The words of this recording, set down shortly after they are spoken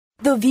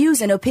The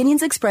views and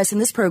opinions expressed in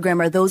this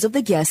program are those of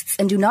the guests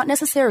and do not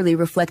necessarily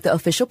reflect the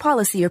official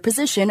policy or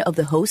position of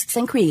the hosts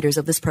and creators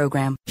of this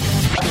program.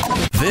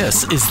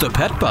 This is The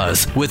Pet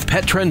Buzz with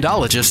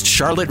Petrendologist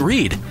Charlotte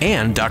Reed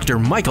and Dr.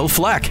 Michael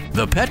Fleck.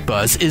 The Pet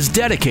Buzz is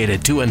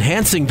dedicated to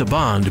enhancing the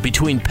bond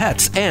between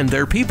pets and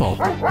their people.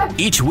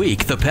 Each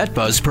week, The Pet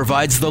Buzz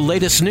provides the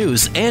latest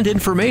news and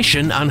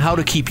information on how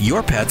to keep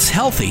your pets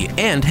healthy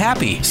and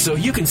happy so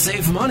you can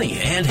save money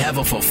and have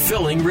a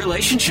fulfilling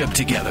relationship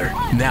together.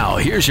 Now,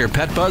 here's your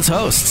Pet Buzz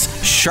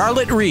hosts,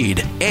 Charlotte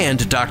Reed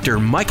and Dr.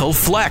 Michael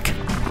Fleck.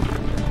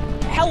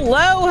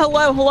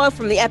 Hello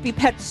from the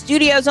EpiPet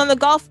Studios on the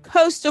Gulf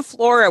Coast of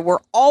Florida. We're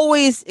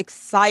always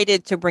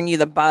excited to bring you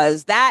the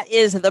buzz. That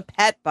is the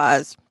Pet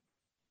Buzz.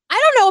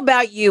 I don't know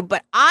about you,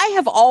 but I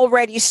have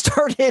already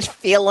started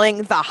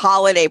feeling the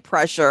holiday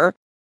pressure.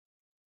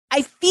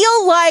 I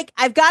feel like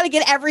I've got to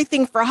get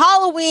everything for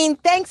Halloween,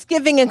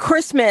 Thanksgiving, and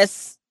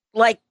Christmas,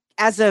 like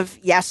as of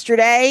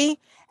yesterday.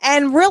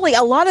 And really,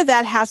 a lot of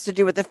that has to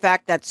do with the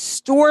fact that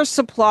store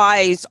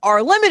supplies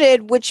are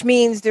limited, which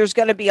means there's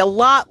going to be a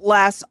lot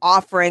less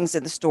offerings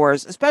in the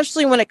stores,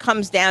 especially when it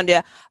comes down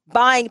to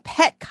buying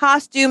pet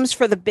costumes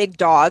for the big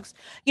dogs.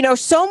 You know,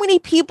 so many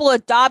people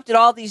adopted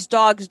all these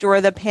dogs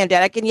during the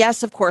pandemic. And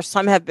yes, of course,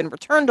 some have been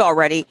returned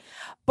already.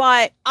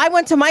 But I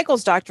went to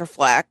Michael's, Dr.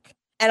 Fleck,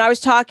 and I was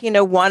talking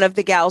to one of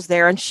the gals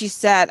there. And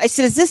I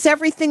said, is this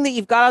everything that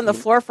you've got on the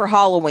floor for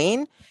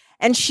Halloween?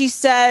 And she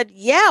said,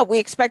 yeah, we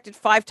expected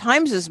 5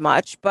 times as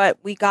much, but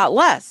we got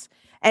less.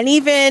 And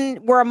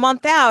even we're a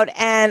month out,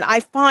 and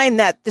I find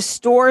that the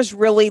stores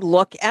really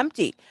look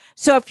empty.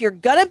 So if you're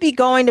going to be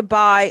going to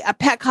buy a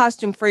pet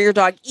costume for your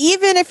dog,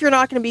 even if you're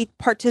not going to be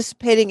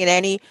participating in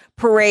any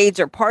parades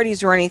or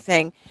parties or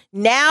anything,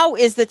 now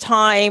is the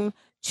time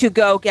to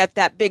go get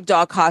that big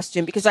dog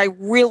costume, because I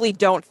really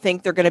don't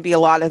think there are going to be a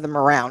lot of them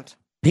around.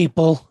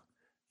 People,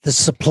 the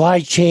supply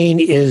chain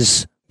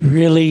is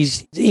really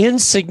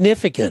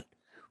insignificant.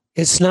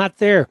 It's not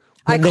there.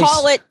 I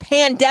call it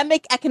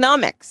pandemic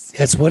economics.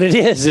 That's what it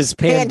is. It's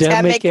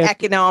pandemic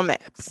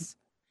economics.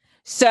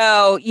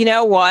 So, you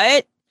know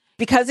what?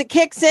 Because it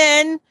kicks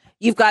in,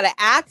 you've got to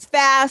act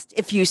fast.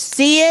 If you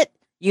see it,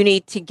 you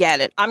need to get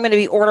it. I'm going to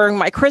be ordering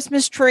my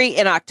Christmas tree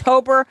in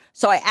October,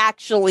 so I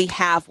actually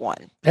have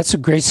one. That's a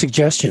great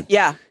suggestion.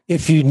 Yeah.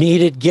 If you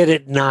need it, get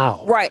it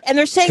now. Right. And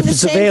they're saying the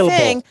same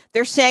thing.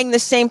 They're saying the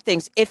same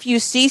things. If you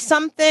see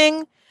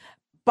something,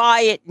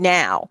 buy it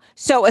now.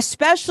 So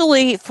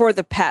especially for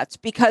the pets,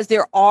 because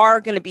there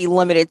are going to be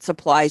limited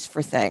supplies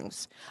for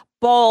things,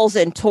 bowls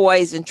and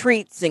toys and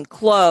treats and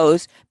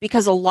clothes,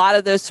 because a lot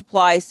of those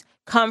supplies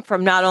come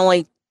from not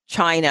only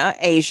China,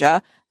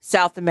 Asia,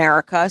 South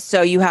America.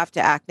 So you have to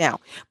act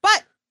now.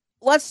 But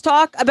let's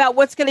talk about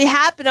what's going to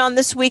happen on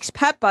this week's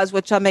Pet Buzz,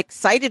 which I'm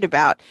excited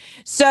about.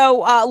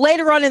 So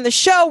later on in the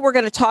show, we're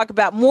going to talk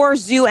about more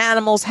zoo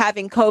animals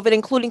having COVID,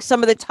 including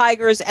some of the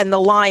tigers and the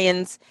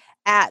lions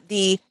at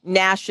the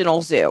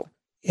National Zoo.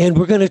 And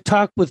we're going to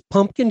talk with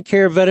pumpkin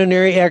care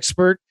veterinary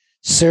expert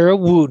Sarah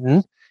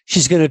Wooten.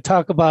 She's going to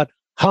talk about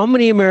how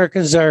many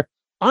Americans are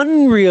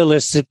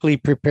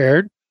unrealistically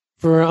prepared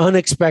for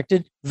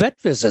unexpected vet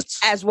visits,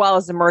 as well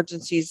as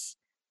emergencies.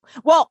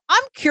 Well,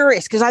 I'm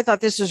curious because I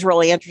thought this was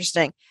really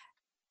interesting.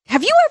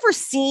 Have you ever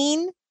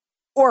seen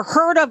or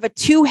heard of a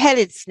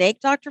 2-headed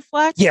snake, Dr.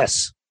 Fleck?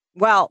 Yes.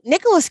 Well,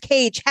 Nicolas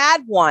Cage had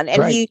one,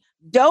 and he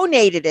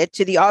donated it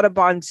to the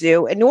Audubon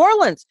Zoo in New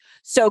Orleans.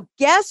 So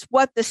guess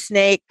what the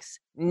snake's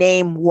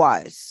name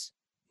was?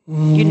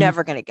 You're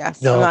never going to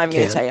guess. No, I'm not even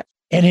going to tell you.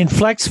 And in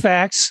Flex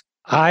Facts,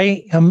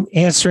 I am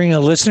answering a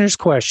listener's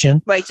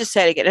question. Wait, just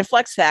say it again. In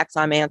Flex Facts,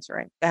 I'm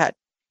answering. Go ahead.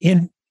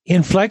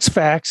 In Flex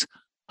Facts,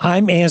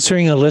 I'm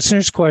answering a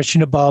listener's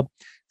question about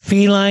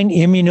feline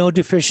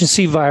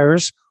immunodeficiency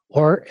virus,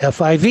 or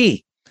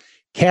FIV.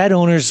 Cat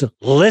owners,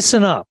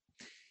 listen up.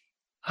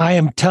 I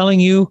am telling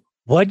you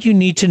what you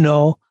need to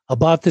know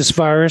about this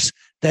virus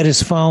that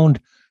is found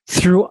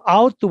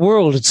throughout the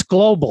world. It's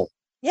global.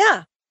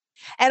 Yeah.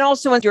 And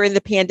also during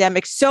the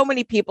pandemic, so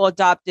many people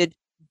adopted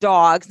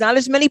dogs, not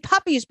as many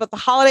puppies, but the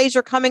holidays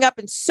are coming up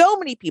and so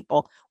many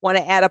people want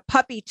to add a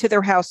puppy to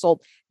their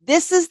household.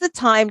 This is the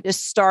time to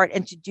start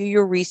and to do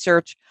your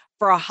research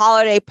for a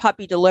holiday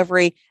puppy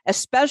delivery,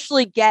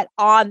 especially get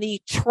on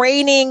the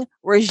training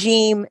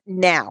regime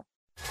now.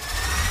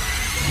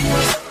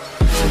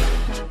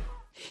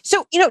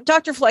 So, you know,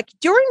 Dr. Fleck,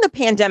 during the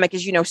pandemic,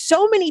 as you know,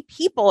 so many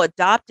people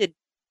adopted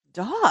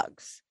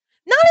dogs.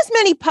 Not as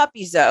many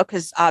puppies, though,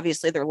 because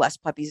obviously there are less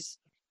puppies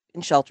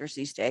in shelters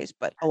these days,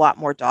 but a lot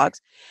more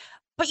dogs.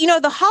 But, you know,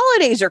 the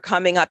holidays are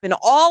coming up and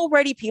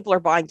already people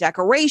are buying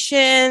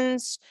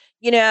decorations.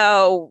 You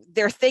know,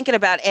 they're thinking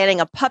about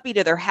adding a puppy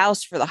to their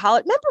house for the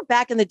holiday. Remember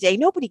back in the day,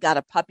 nobody got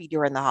a puppy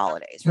during the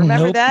holidays.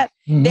 Remember that?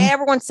 Mm-hmm.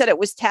 Everyone said it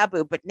was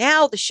taboo. But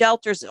now the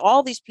shelters,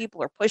 all these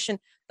people are pushing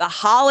the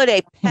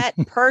holiday pet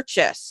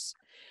purchase.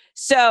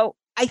 So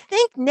I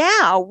think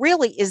now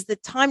really is the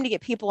time to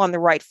get people on the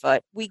right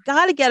foot. We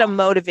got to get them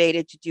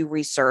motivated to do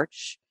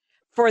research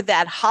for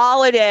that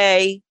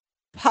holiday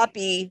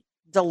puppy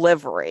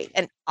delivery.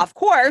 And of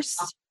course,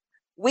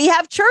 we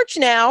have church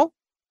now,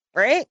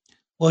 right?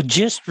 Well,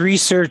 just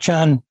research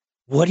on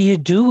what do you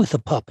do with a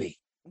puppy?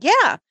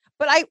 Yeah.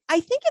 But I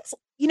think it's,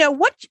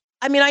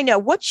 I know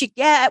what you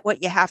get,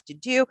 what you have to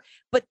do,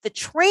 but the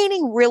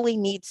training really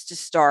needs to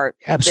start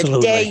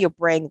Absolutely. the day you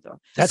bring them.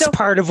 That's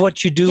part of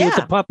what you do with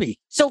a puppy.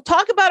 So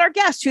talk about our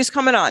guest who's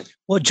coming on.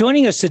 Well,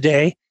 joining us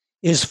today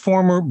is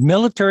former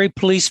military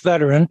police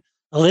veteran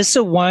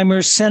Elissa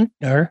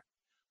Weimer-Sentner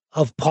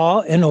of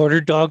Paw and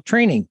Order Dog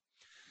Training.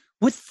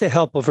 With the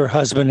help of her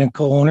husband and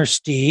co-owner,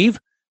 Steve,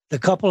 the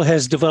couple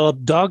has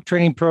developed dog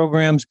training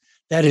programs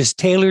that is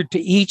tailored to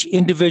each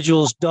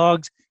individual's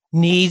dog's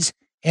needs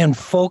and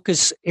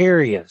focus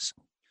areas.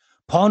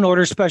 Paw and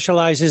Order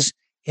specializes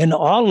in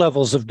all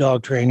levels of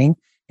dog training,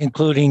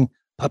 including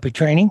puppy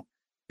training,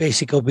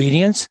 basic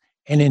obedience,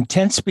 and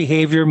intense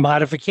behavior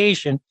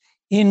modification,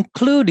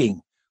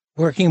 including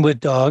working with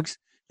dogs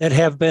that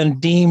have been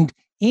deemed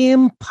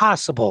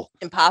impossible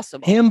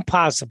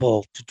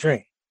to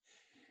train.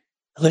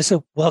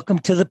 Elissa, welcome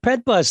to the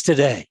Pet Buzz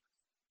today.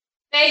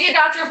 Thank you,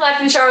 Dr.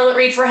 Fleck and Charlotte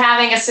Reed, for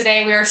having us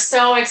today. We are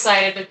so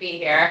excited to be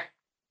here.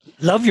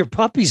 Love your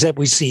puppies that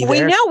we see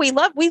there. We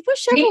know, we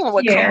wish everyone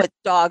would come with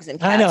dogs and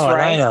cats,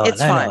 right?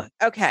 It's fun.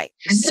 Okay.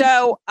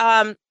 So,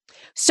 I'm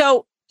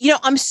so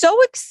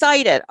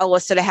excited,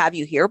 Elissa, to have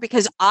you here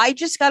because I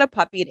just got a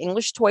puppy, an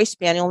English toy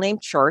spaniel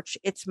named Church.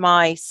 It's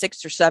my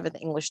 6th or 7th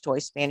English toy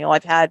spaniel.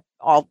 I've had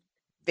all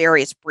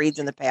various breeds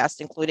in the past,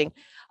 including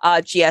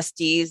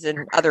GSDs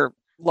and other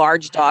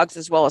large dogs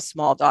as well as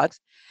small dogs.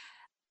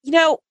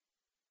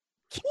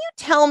 Can you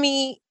tell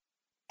me,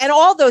 and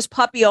all those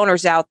puppy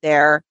owners out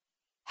there,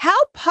 how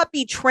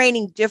puppy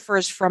training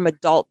differs from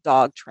adult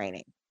dog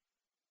training?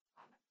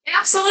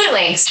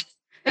 Absolutely.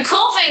 The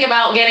cool thing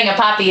about getting a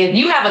puppy is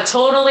you have a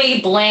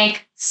totally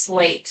blank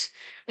slate.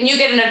 When you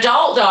get an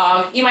adult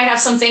dog, you might have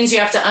some things you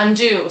have to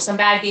undo, some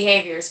bad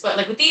behaviors. But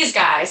like with these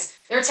guys,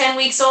 they're 10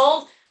 weeks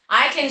old.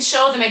 I can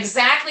show them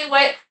exactly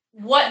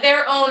what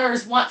their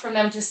owners want from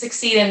them to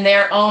succeed in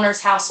their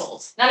owner's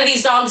households. None of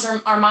these dogs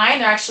are mine.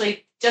 They're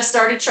actually just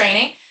started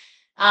training.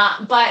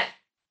 But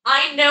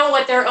I know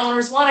what their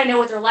owners want. I know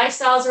what their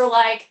lifestyles are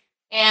like.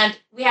 And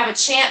we have a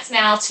chance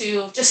now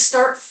to just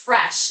start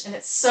fresh. And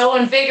it's so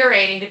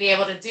invigorating to be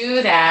able to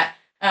do that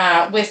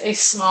with a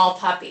small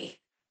puppy.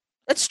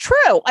 That's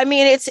true. I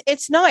mean,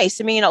 it's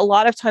nice. I mean, a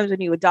lot of times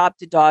when you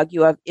adopt a dog,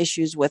 you have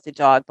issues with the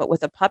dog. But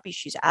with a puppy,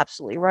 she's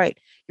absolutely right.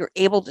 You're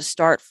able to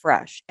start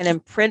fresh and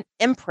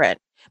imprint.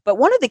 But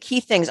one of the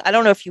key things, I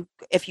don't know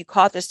if you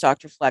caught this,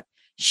 Dr. Fleck,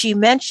 she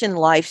mentioned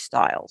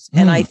lifestyles.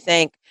 And I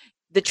think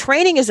the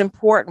training is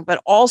important,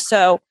 but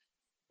also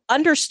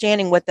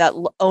understanding what that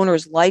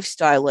owner's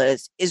lifestyle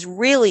is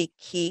really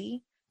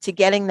key to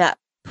getting that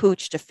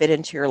pooch to fit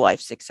into your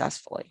life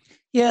successfully.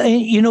 Yeah.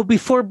 And,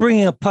 before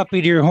bringing a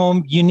puppy to your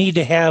home, you need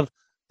to have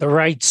the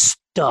right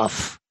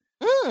stuff.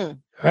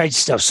 Right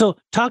stuff. So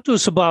talk to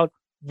us about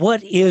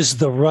what is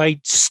the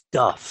right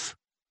stuff?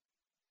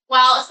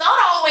 Well, it's not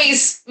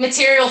always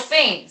material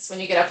things when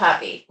you get a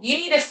puppy. You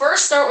need to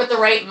first start with the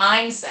right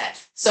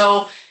mindset.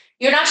 So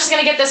you're not just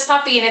going to get this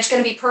puppy and it's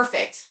going to be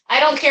perfect. I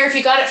don't care if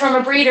you got it from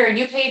a breeder and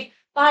you paid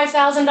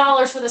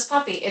 $5,000 for this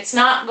puppy. It's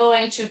not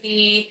going to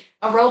be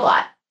a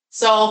robot.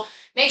 So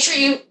make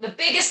sure the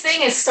biggest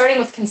thing is starting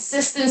with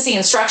consistency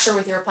and structure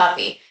with your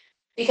puppy,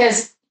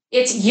 because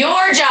it's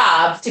your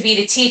job to be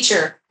the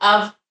teacher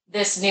of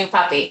this new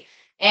puppy.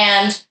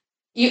 And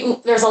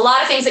there's a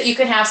lot of things that you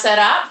can have set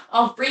up.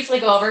 I'll briefly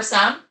go over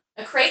some.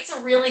 A crate's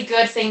a really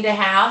good thing to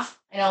have.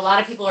 I know a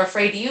lot of people are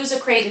afraid to use a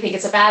crate. They think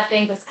it's a bad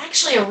thing, but it's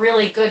actually a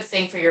really good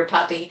thing for your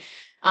puppy.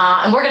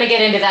 And we're going to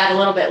get into that a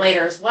little bit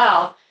later as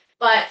well.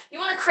 But you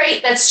want a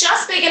crate that's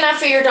just big enough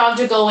for your dog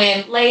to go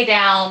in, lay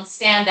down,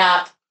 stand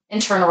up,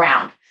 and turn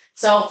around.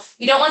 So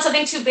you don't want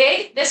something too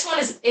big. This one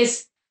it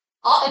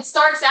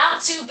starts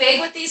out too big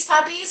with these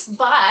puppies,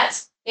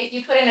 but if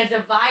you put in a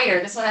divider,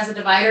 this one has a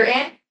divider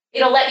in,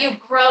 it'll let you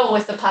grow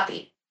with the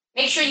puppy.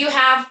 Make sure you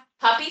have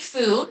puppy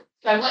food.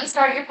 So I wouldn't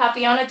start your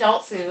puppy on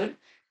adult food.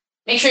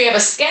 Make sure you have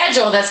a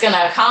schedule that's going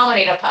to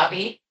accommodate a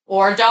puppy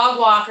or a dog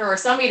walker or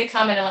somebody to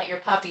come in and let your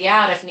puppy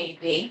out if need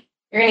be.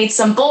 You're going to need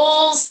some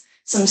bowls,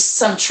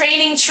 some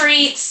training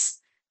treats,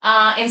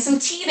 and some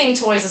teething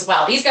toys as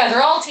well. These guys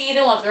are all teething.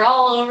 Look, they're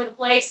all over the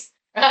place,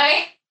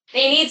 right?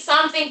 They need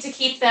something to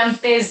keep them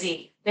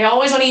busy. They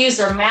always want to use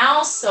their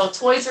mouths, so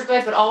toys are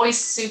good, but always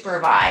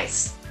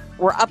supervised.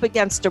 We're up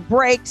against a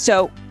break,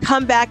 so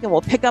come back and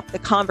we'll pick up the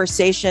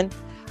conversation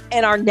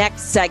in our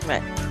next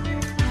segment.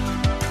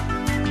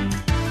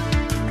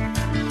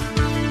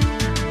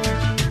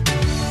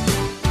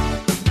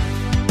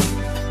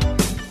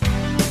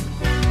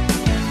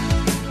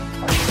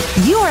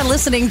 You are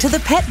listening to The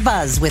Pet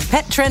Buzz with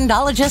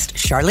Petrendologist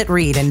Charlotte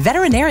Reed and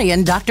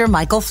veterinarian Dr.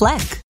 Michael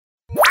Fleck.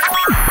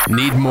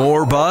 Need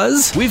more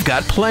buzz? We've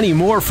got plenty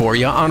more for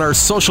you on our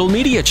social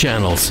media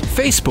channels,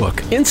 Facebook,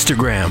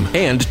 Instagram,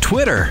 and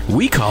Twitter.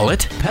 We call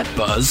it Pet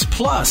Buzz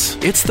Plus.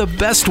 It's the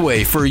best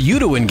way for you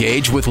to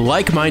engage with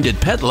like-minded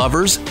pet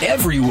lovers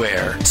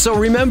everywhere. So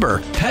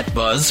remember, Pet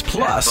Buzz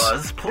Plus. Pet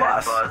Buzz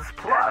Plus. Pet Buzz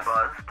Plus.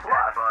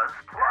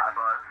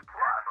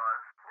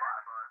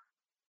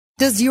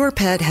 Does your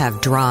pet have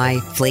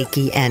dry,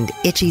 flaky, and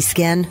itchy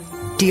skin?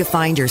 Do you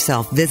find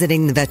yourself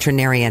visiting the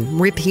veterinarian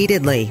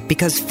repeatedly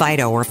because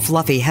Fido or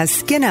Fluffy has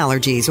skin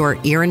allergies or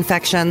ear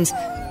infections?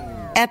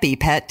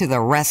 EpiPet to the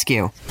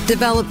rescue.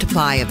 Developed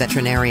by a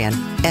veterinarian,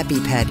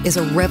 EpiPet is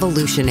a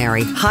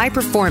revolutionary,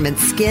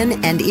 high-performance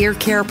skin and ear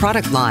care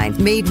product line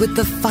made with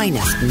the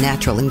finest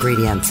natural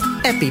ingredients.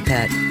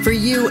 EpiPet, for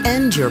you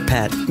and your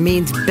pet,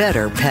 means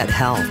better pet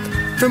health.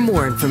 For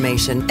more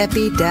information,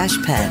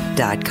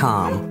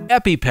 epi-pet.com.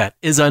 EpiPet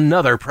is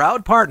another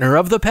proud partner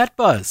of the Pet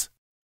Buzz.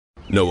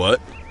 Know what?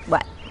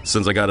 What?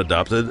 Since I got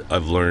adopted,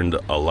 I've learned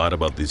a lot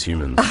about these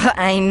humans.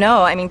 I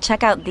know. I mean,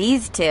 check out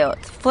these two.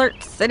 It's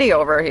Flirt City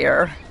over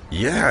here.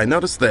 Yeah, I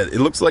noticed that.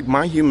 It looks like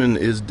my human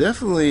is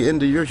definitely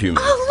into your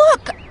human. Oh,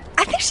 look!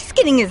 I think she's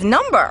getting his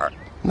number.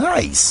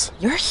 Nice.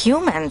 Your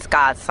human's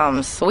got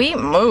some sweet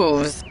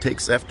moves.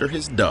 Takes after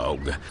his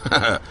dog.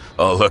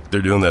 Oh, look,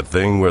 they're doing that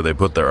thing where they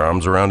put their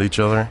arms around each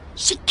other.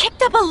 She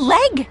kicked up a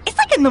leg. It's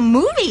like in the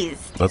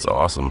movies. That's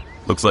awesome.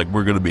 Looks like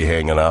we're going to be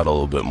hanging out a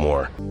little bit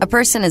more. A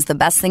person is the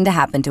best thing to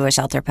happen to a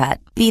shelter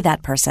pet. Be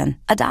that person.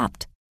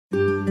 Adopt.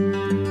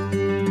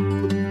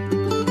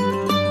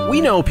 We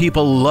know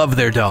people love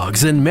their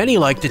dogs, and many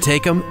like to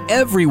take them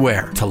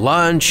everywhere, to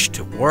lunch,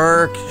 to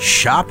work,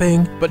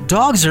 shopping. But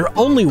dogs are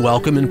only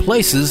welcome in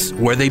places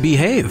where they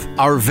behave.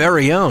 Our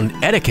very own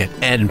etiquette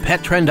and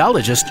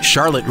petrendologist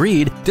Charlotte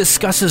Reed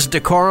discusses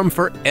decorum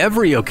for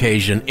every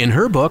occasion in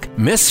her book,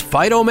 Miss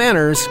Fido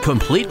Manners,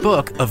 Complete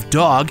Book of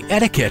Dog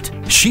Etiquette.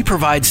 She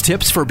provides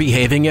tips for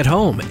behaving at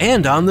home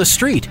and on the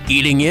street,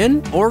 eating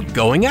in or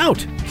going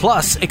out.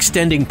 Plus,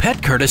 extending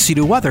pet courtesy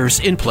to others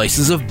in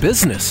places of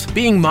business,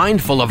 being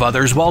mindful of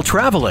others while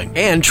traveling,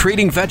 and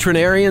treating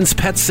veterinarians,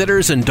 pet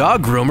sitters, and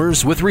dog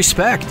groomers with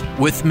respect.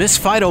 With Miss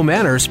Fido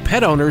Manners,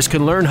 pet owners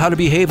can learn how to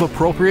behave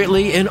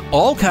appropriately in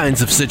all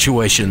kinds of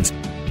situations.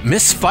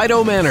 Miss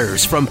Fido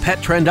Manners from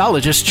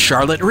Petrendologist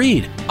Charlotte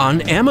Reed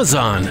on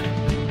Amazon.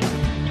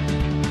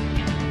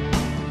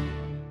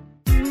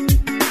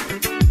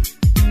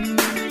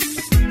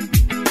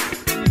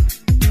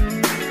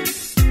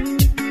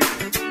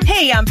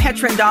 Hey, I'm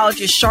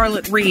Petrendologist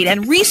Charlotte Reed,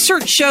 and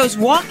research shows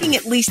walking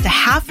at least a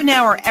half an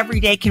hour every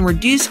day can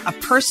reduce a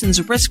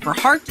person's risk for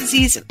heart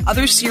disease and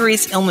other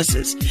serious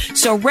illnesses.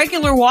 So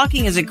regular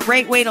walking is a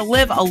great way to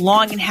live a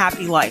long and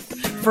happy life.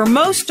 For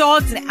most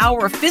dogs, an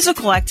hour of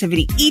physical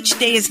activity each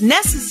day is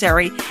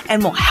necessary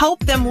and will help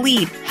them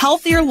lead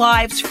healthier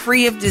lives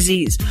free of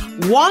disease.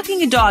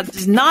 Walking a dog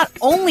does not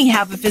only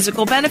have a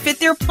physical benefit,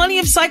 there are plenty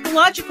of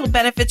psychological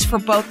benefits for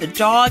both the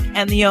dog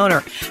and the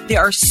owner. There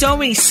are so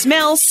many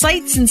smells,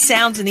 sights, and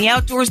sounds in the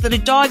outdoors that a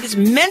dog is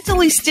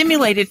mentally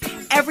stimulated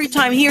every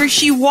time he or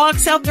she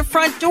walks out the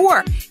front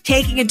door.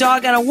 Taking a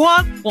dog on a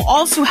walk will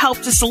also help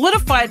to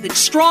solidify the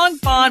strong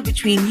bond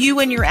between you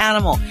and your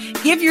animal.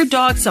 Give your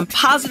dog some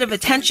positive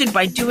attention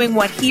by doing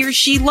what he or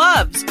she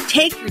loves.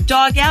 Take your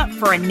dog out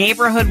for a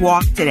neighborhood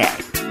walk today.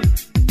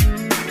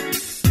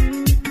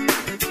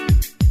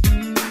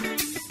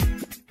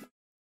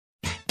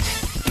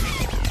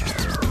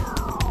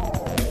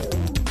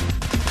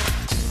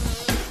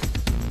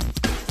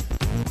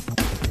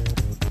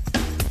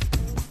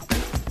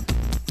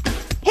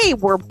 Hey,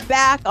 we're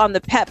back on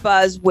the Pet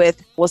Buzz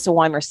with Elissa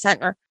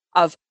Weimer-Sentner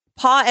of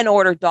Paw and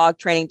Order Dog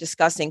Training,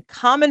 discussing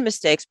common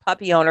mistakes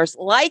puppy owners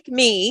like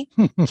me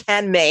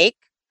can make.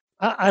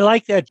 I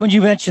like that when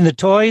you mentioned the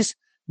toys,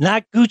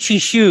 not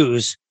Gucci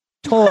shoes,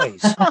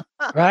 toys,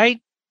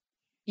 right?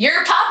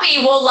 Your puppy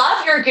will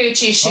love your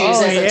Gucci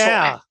shoes as a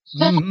toy.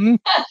 Mm-hmm.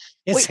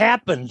 It's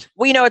happened.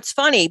 Well, you know, it's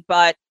funny,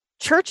 but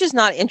Church is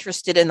not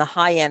interested in the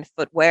high-end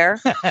footwear.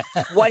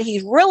 What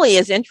he really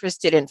is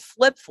interested in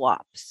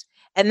flip-flops.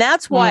 And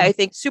that's why I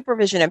think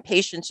supervision and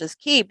patience is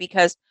key,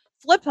 because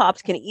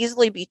flip-flops can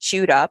easily be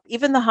chewed up,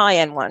 even the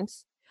high-end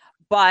ones.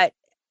 But,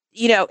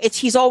 you know,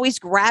 he's always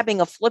grabbing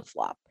a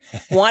flip-flop,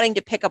 wanting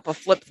to pick up a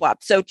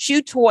flip-flop. So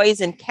chew toys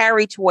and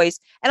carry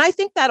toys. And I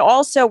think that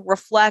also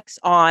reflects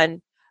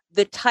on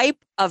the type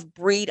of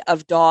breed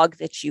of dog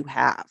that you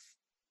have.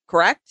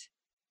 Correct?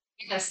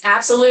 Yes,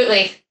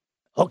 absolutely.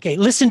 Okay,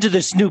 listen to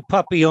this new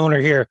puppy owner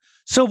here.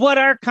 So what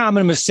are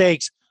common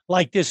mistakes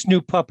like this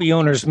new puppy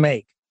owners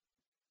make?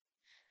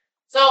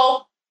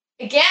 So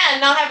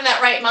again, not having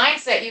that right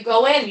mindset, you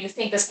go in, you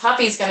think this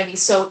puppy is going to be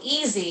so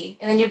easy,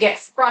 and then you get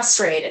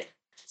frustrated.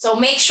 So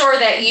make sure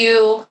that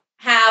you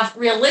have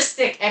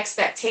realistic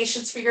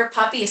expectations for your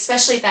puppy,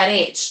 especially at that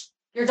age.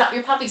 Your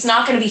puppy's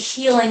not going to be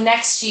heeling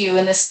next to you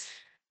in this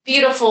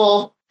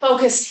beautiful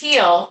focused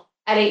heel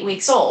at 8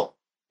 weeks old.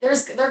 They're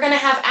going to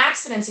have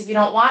accidents if you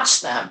don't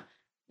watch them.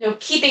 You know,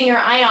 keeping your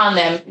eye on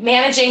them,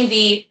 managing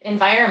the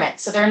environment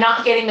so they're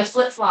not getting the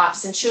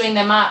flip-flops and chewing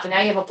them up. And now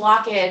you have a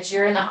blockage.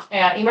 You're in the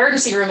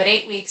emergency room at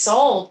 8 weeks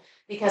old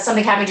because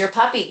something happened to your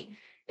puppy.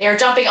 They're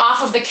jumping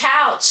off of the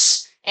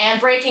couch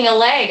and breaking a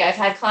leg. I've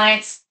had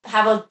clients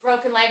have a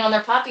broken leg on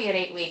their puppy at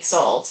 8 weeks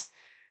old.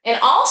 And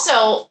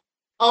also,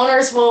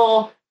 owners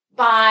will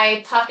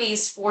buy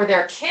puppies for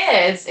their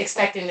kids,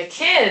 expecting the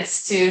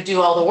kids to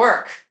do all the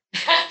work.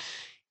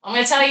 I'm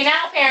going to tell you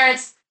now,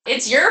 parents,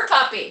 it's your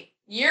puppy.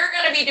 you're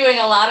going to be doing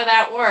a lot of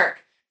that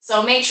work.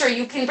 So make sure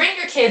you can bring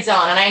your kids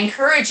on, and I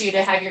encourage you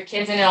to have your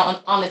kids in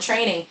on the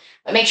training,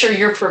 but make sure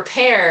you're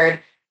prepared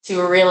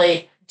to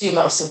really do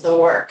most of the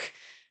work.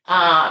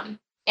 And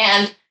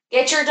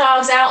get your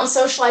dogs out and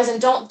socialize,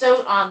 and don't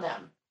dote on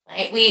them.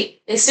 Right?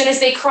 As soon as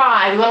they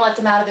cry, we want to let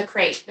them out of the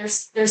crate.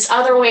 There's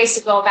other ways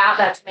to go about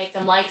that to make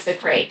them like the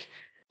crate.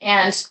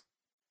 And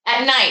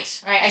at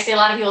night, right? I see a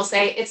lot of people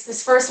say, it's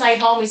this first night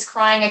home, he's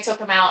crying, I took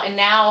him out, and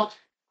now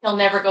he'll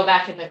never go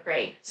back in the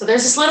crate. So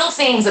there's just little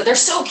things that they're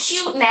so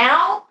cute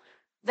now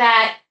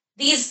that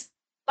these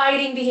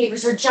biting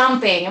behaviors are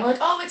jumping. I'm like,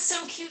 oh, it's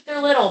so cute,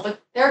 they're little,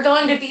 but they're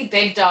going to be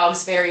big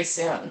dogs very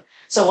soon.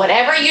 So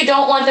whatever you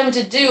don't want them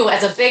to do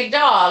as a big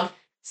dog,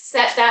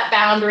 set that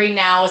boundary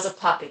now as a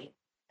puppy,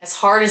 as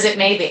hard as it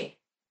may be.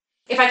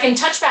 If I can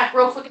touch back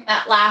real quick at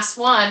that last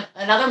one,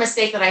 another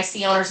mistake that I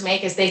see owners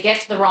make is they get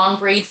to the wrong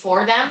breed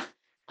for them,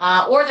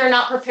 or they're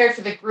not prepared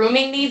for the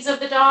grooming needs of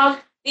the dog.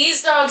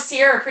 These dogs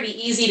here are pretty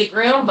easy to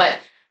groom, but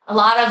a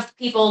lot of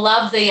people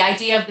love the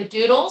idea of the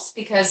doodles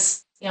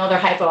because, they're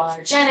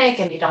hypoallergenic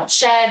and they don't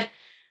shed,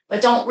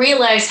 but don't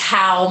realize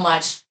how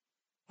much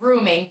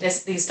grooming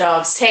these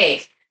dogs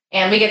take.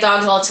 And we get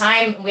dogs all the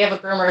time. We have a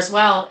groomer as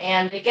well.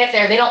 And they get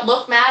there, they don't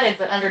look matted,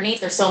 but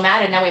underneath they're so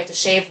matted, now we have to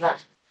shave them.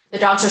 The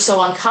dogs are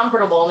so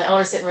uncomfortable, and the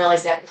owners didn't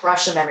realize they have to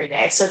brush them every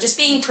day. So just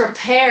being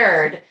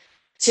prepared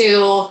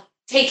to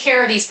take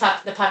care of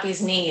the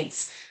puppy's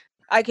needs.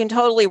 I can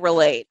totally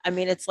relate. I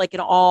mean, it's like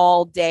an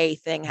all-day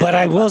thing. But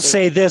I will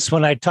say this,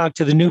 when I talk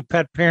to the new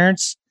pet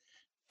parents,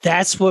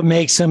 that's what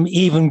makes them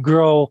even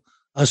grow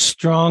a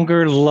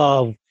stronger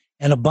love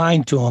and a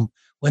bind to them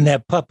when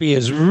that puppy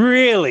is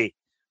really,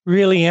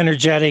 really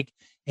energetic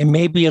and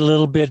maybe a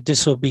little bit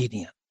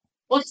disobedient.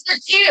 Well, they're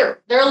cute.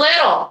 They're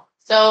little,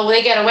 so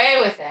they get away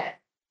with it.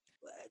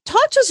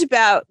 Talk to us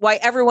about why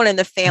everyone in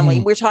the family,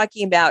 we're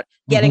talking about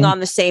getting on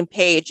the same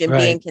page and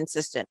being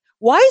consistent.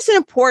 Why is it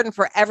important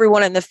for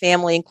everyone in the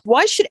family?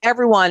 Why should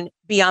everyone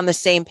be on the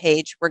same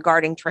page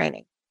regarding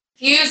training?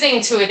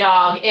 Confusing to a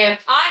dog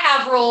if I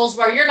have rules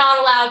where you're not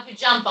allowed to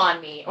jump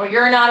on me, or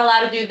you're not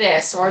allowed to do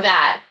this or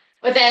that.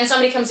 But then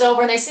somebody comes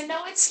over and they say,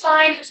 no, it's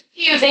fine. It's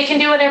cute. They can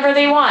do whatever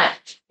they want.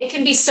 It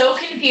can be so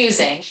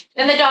confusing.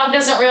 Then the dog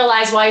doesn't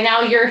realize why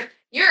now you're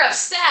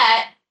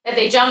upset that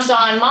they jumped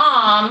on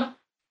mom,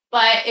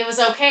 but it was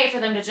okay for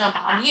them to jump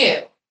on you,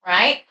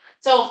 right?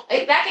 So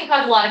that can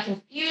cause a lot of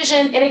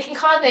confusion, and it can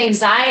cause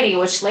anxiety,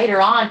 which later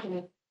on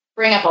can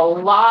bring up a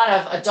lot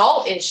of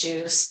adult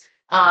issues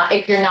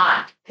if you're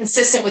not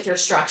consistent with your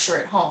structure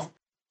at home.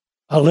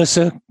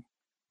 Elissa,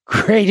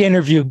 great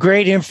interview,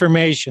 great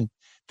information.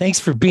 Thanks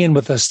for being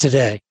with us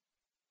today.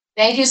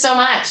 Thank you so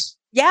much.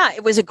 Yeah,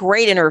 it was a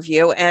great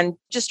interview. And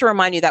just to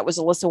remind you, that was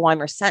Elissa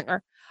Weimer-Sentner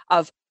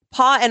of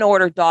Paw and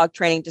Order Dog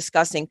Training,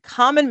 discussing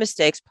common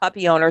mistakes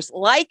puppy owners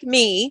like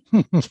me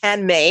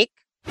can make.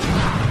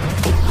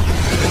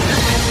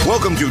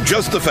 Welcome to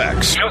Just the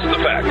Facts. Just the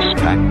Facts.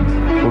 Fact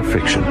or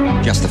fiction?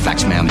 Just the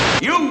facts, ma'am.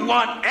 You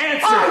want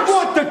answers. I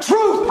want the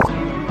truth.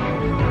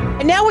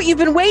 And now what you've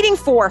been waiting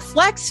for,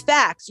 Fleck's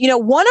Facts.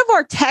 One of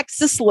our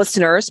Texas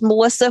listeners,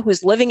 Melissa,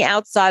 who's living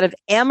outside of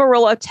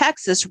Amarillo,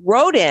 Texas,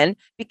 wrote in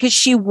because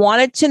she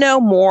wanted to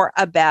know more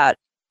about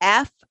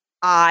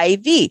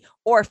FIV,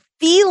 or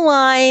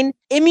feline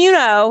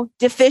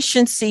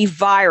immunodeficiency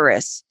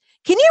virus.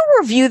 Can you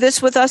review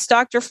this with us,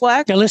 Dr.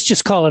 Fleck? Yeah, let's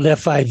just call it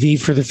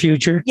FIV for the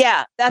future.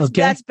 Yeah, that's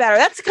better.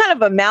 That's kind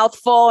of a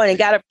mouthful, and you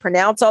got to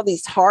pronounce all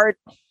these hard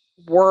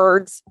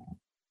words.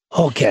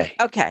 Okay.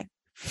 Okay.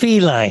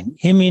 Feline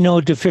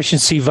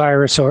immunodeficiency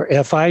virus, or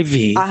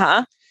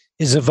FIV,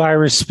 is a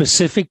virus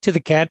specific to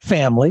the cat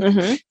family.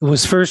 It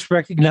was first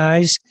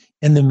recognized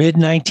in the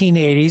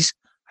mid-1980s.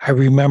 I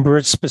remember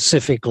it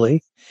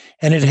specifically.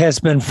 And it has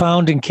been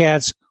found in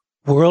cats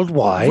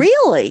worldwide.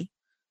 Really?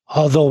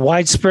 Although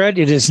widespread,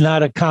 it is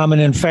not a common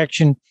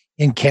infection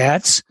in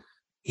cats,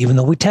 even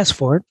though we test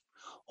for it.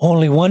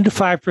 Only 1 to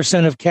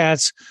 5% of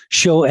cats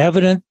show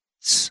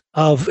evidence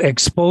of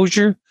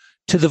exposure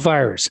to the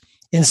virus.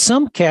 In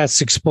some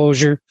cats,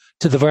 exposure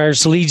to the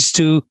virus leads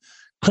to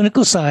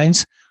clinical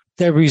signs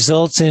that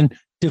results in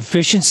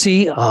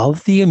deficiency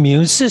of the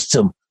immune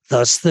system,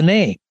 thus the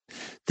name.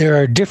 There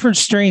are different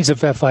strains of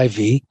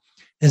FIV,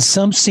 and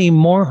some seem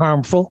more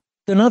harmful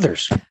than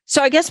others.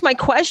 So I guess my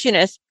question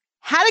is,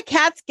 how do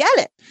cats get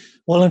it?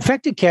 Well,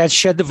 infected cats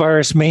shed the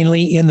virus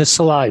mainly in the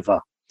saliva.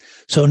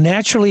 So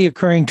naturally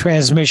occurring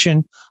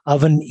transmission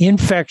of an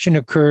infection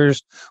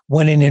occurs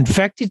when an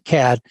infected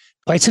cat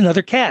bites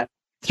another cat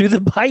through the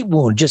bite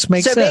wound. Just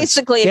makes sense. So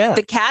basically, if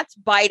the cat's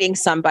biting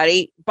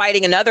somebody,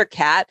 biting another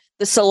cat,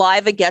 the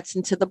saliva gets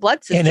into the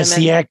blood system. And it's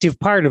the active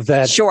part of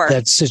that,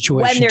 that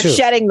situation when they're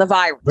shedding the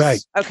virus.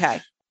 Right.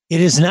 Okay.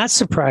 It is not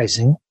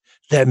surprising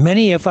that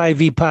many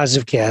FIV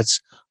positive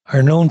cats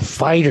are known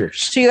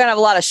fighters. So you're going to have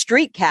a lot of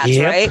street cats,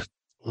 right?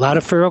 A lot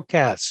of feral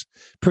cats,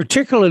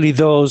 particularly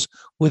those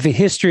with a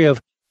history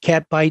of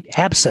cat bite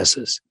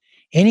abscesses.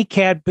 Any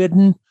cat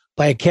bitten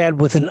by a cat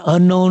with an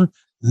unknown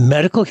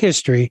medical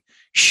history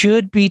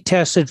should be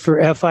tested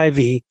for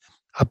FIV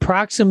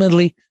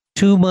approximately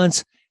 2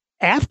 months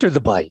after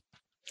the bite.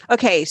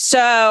 Okay,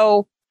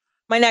 so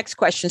my next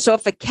question. So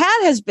if a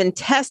cat has been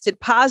tested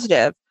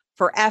positive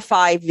for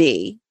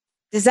FIV,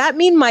 does that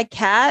mean my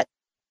cat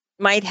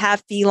might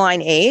have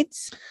feline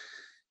AIDS?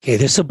 Okay,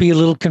 this will be a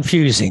little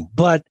confusing,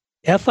 but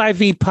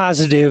FIV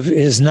positive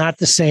is not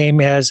the same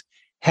as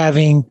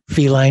having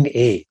feline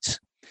AIDS.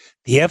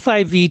 The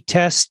FIV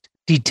test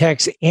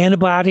detects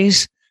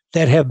antibodies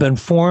that have been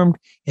formed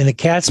in the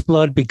cat's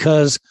blood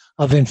because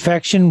of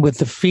infection with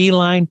the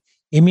feline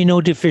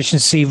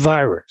immunodeficiency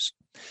virus.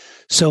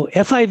 So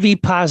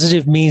FIV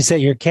positive means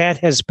that your cat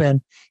has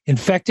been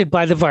infected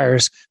by the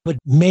virus, but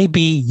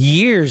maybe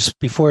years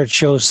before it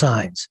shows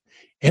signs,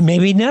 and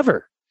maybe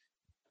never.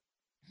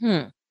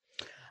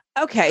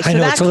 Okay, so I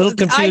know, it's a little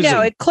confusing. I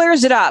know, it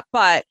clears it up,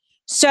 but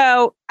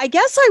so I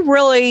guess I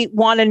really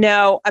want to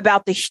know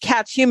about the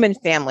cat's human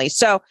family.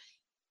 So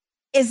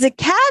is the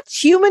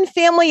cat's human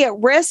family at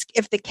risk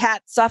if the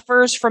cat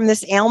suffers from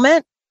this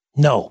ailment?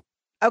 No.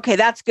 Okay,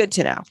 that's good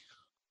to know.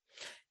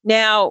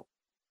 Now,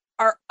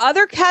 are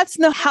other cats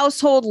in the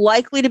household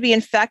likely to be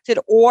infected,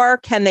 or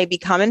can they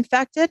become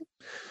infected?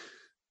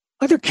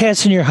 Other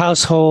cats in your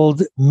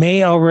household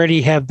may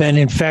already have been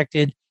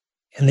infected,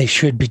 and they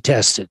should be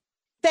tested.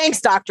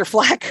 Thanks, Dr.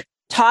 Fleck.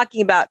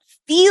 Talking about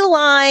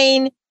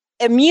feline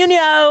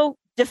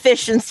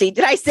immunodeficiency.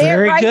 Did I say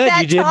Very it right good.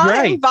 that You did time?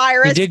 right.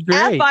 Virus, You did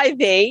great.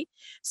 FIV.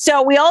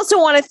 So we also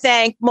want to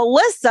thank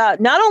Melissa,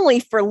 not only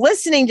for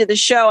listening to the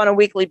show on a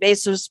weekly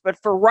basis,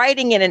 but for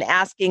writing in and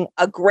asking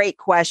a great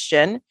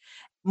question.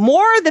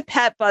 More of the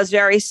Pet Buzz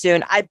very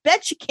soon. I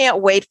bet you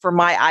can't wait for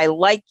my I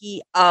Likey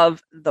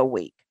of the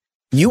week.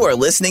 You are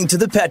listening to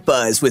the Pet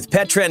Buzz with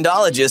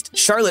Petrendologist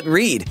Charlotte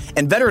Reed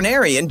and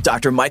veterinarian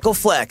Dr. Michael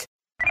Fleck.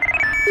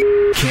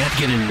 Can't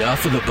get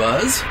enough of the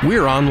buzz?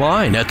 We're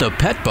online at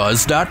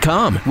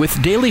thepetbuzz.com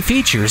with daily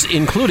features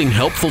including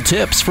helpful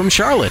tips from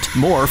Charlotte,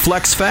 more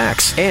Flex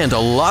facts, and a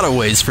lot of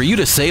ways for you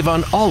to save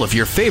on all of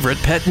your favorite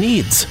pet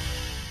needs.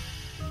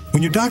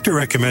 When your doctor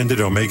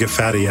recommended omega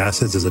fatty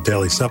acids as a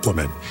daily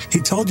supplement, he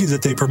told you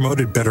that they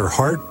promoted better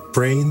heart,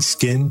 brain,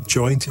 skin,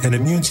 joint, and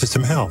immune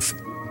system health.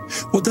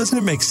 Well, doesn't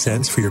it make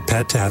sense for your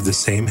pet to have the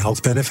same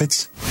health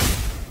benefits?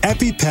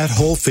 EpiPet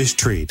Whole Fish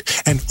Treat,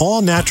 an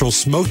all-natural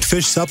smoked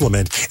fish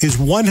supplement, is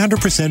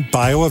 100%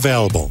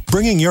 bioavailable,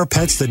 bringing your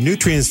pets the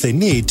nutrients they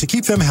need to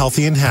keep them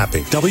healthy and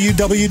happy.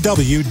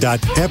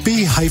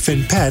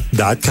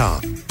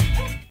 www.epi-pet.com.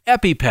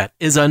 EpiPet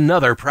is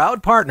another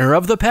proud partner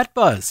of the Pet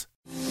Buzz.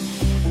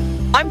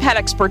 I'm pet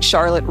expert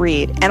Charlotte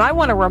Reed, and I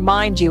want to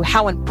remind you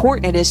how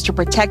important it is to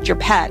protect your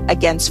pet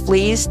against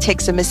fleas,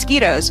 ticks, and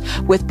mosquitoes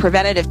with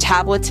preventative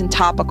tablets and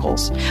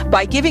topicals.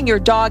 By giving your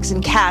dogs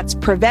and cats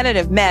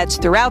preventative meds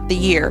throughout the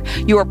year,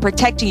 you are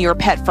protecting your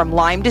pet from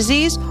Lyme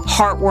disease,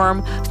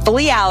 heartworm,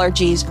 flea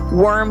allergies,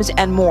 worms,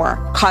 and more,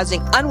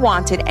 causing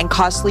unwanted and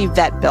costly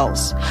vet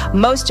bills.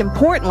 Most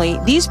importantly,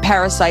 these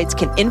parasites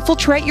can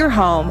infiltrate your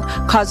home,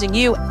 causing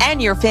you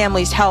and your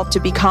family's health to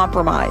be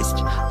compromised.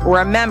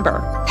 Remember,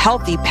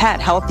 healthy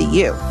pet, healthy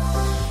you.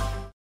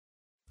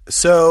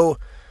 So,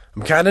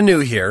 I'm kind of new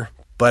here,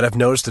 but I've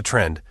noticed a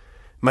trend.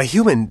 My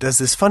human does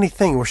this funny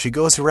thing where she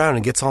goes around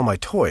and gets all my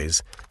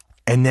toys,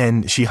 and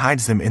then she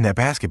hides them in that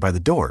basket by the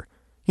door.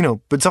 You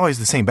know, but it's always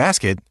the same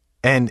basket,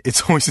 and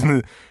it's always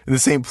in the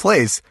same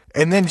place.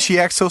 And then she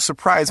acts so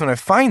surprised when I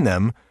find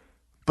them,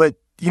 but,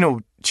 you know,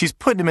 she's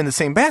putting them in the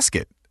same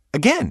basket.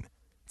 Again.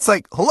 It's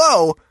like,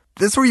 hello,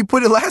 that's where you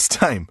put it last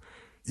time.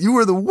 You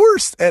were the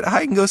worst at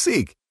hide and go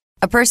seek.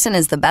 A person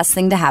is the best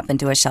thing to happen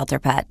to a shelter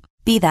pet.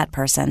 Be that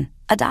person.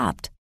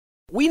 Adopt.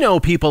 We know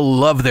people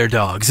love their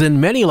dogs, and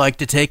many like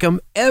to take them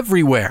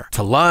everywhere,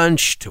 to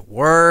lunch, to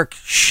work,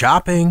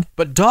 shopping.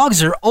 But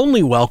dogs are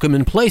only welcome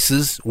in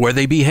places where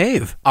they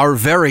behave. Our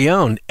very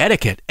own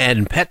etiquette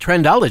and pet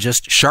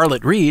trendologist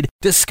Charlotte Reed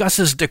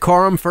discusses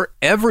decorum for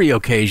every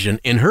occasion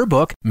in her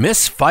book,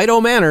 Miss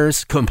Fido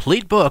Manners,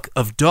 Complete Book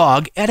of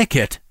Dog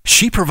Etiquette.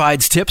 She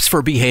provides tips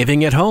for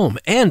behaving at home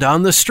and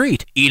on the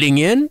street, eating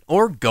in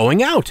or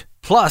going out.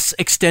 Plus,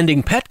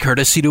 extending pet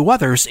courtesy to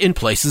others in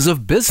places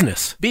of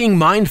business, being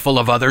mindful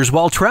of others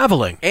while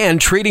traveling,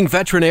 and treating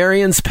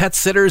veterinarians, pet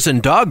sitters,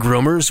 and dog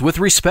groomers with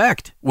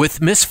respect.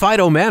 With Miss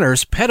Fido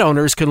Manners, pet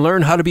owners can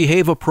learn how to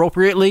behave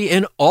appropriately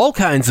in all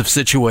kinds of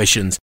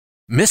situations.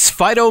 Miss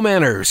Fido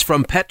Manners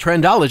from pet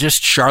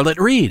trendologist Charlotte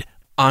Reed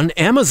on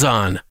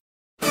Amazon.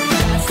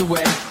 That's the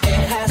way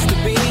it has to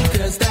be,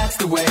 'cause that's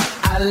the way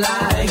I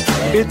like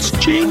it. It's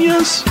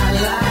genius. I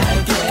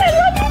like it. I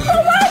love it so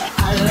much.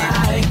 I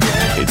like it.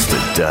 It's to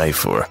die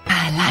for.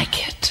 I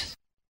like it.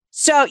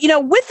 So, you know,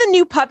 with a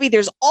new puppy,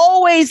 there's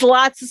always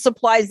lots of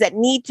supplies that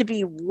need to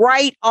be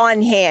right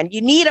on hand.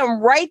 You need them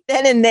right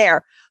then and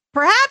there.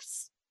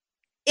 Perhaps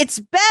it's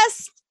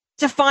best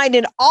to find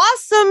an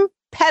awesome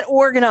pet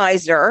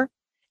organizer.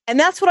 And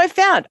that's what I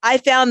found. I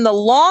found the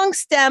long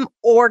stem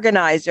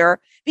organizer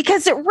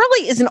because it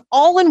really is an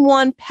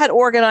all-in-one pet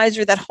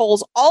organizer that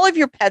holds all of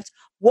your pet's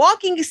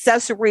walking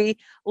accessory,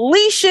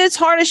 leashes,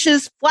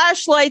 harnesses,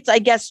 flashlights, I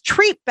guess,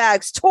 treat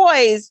bags,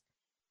 toys,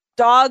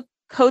 dog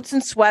coats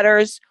and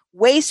sweaters,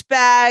 waste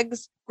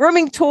bags,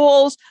 grooming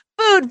tools,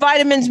 food,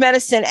 vitamins,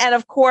 medicine, and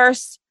of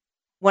course,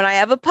 when I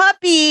have a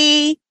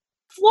puppy,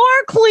 floor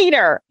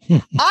cleaner.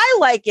 I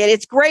like it.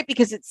 It's great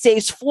because it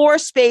saves floor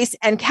space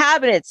and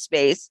cabinet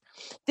space.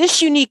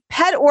 This unique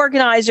pet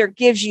organizer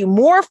gives you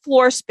more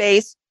floor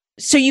space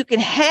so you can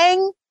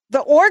hang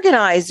the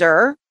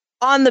organizer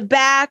on the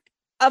back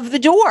of the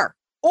door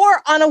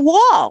or on a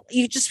wall.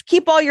 You just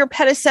keep all your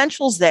pet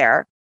essentials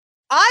there.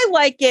 I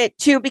like it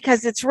too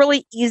because it's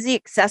really easy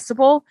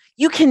accessible.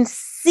 You can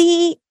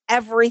see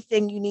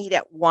everything you need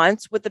at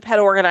once with the pet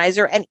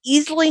organizer and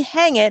easily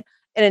hang it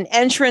in an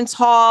entrance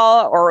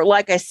hall or,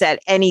 like I said,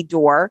 any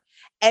door.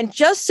 And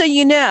just so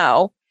you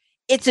know,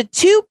 it's a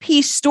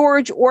 2-piece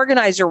storage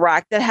organizer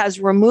rack that has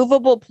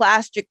removable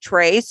plastic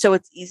trays, so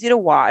it's easy to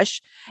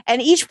wash.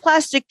 And each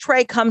plastic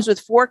tray comes with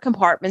 4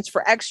 compartments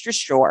for extra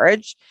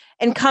storage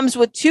and comes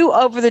with 2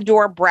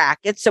 over-the-door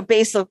brackets. So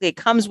basically, it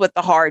comes with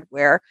the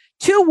hardware,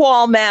 2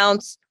 wall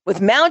mounts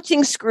with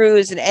mounting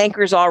screws and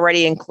anchors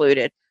already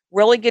included.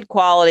 Really good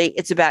quality.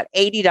 It's about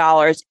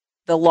 $80.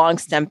 The long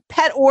stem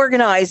pet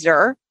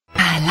organizer.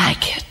 I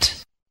like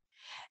it.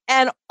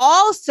 And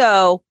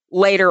also,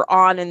 later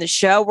on in the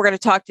show, we're going to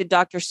talk to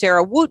Dr.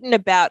 Sarah Wooten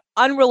about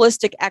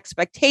unrealistic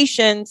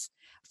expectations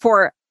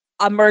for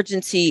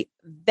emergency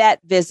vet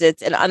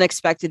visits and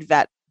unexpected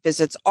vet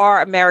visits.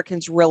 Are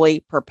Americans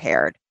really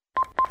prepared?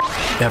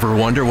 Ever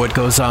wonder what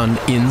goes on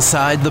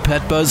inside the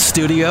Pet Buzz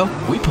studio?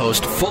 We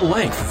post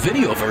full-length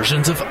video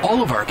versions of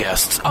all of our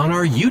guests on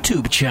our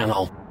YouTube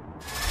channel.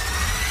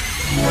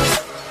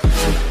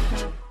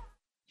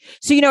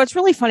 So, it's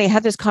really funny. I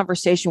had this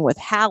conversation with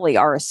Hallie,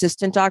 our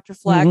assistant, Dr.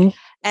 Fleck,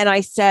 and I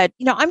said,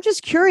 I'm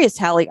just curious,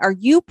 Hallie, are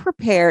you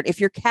prepared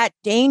if your cat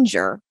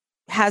Danger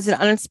has an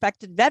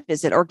unexpected vet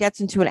visit or gets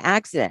into an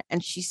accident?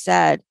 And she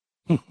said,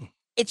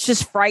 it's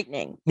just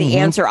frightening. The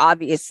answer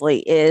obviously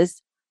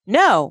is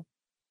no.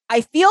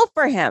 I feel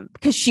for him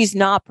because she's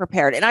not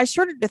prepared. And I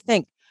started to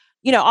think,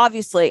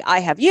 obviously I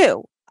have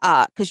you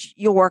because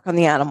you'll work on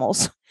the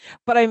animals,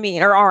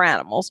 or our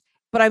animals.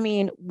 But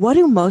what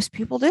do most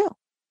people do?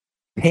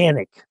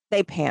 Panic.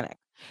 They panic.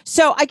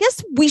 So I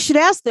guess we should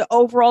ask the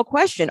overall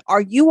question.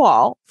 Are you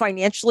all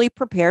financially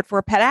prepared for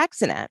a pet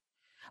accident?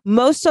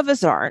 Most of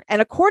us aren't.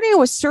 And according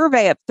to a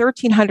survey of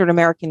 1,300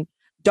 American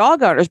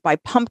dog owners by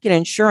Pumpkin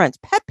Insurance,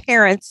 pet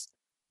parents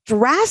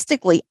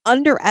drastically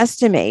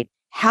underestimate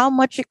how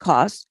much it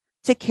costs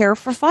to care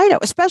for Fido,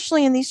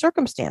 especially in these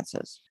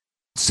circumstances.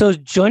 So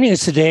joining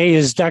us today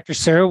is Dr.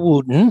 Sarah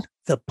Wooten,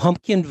 the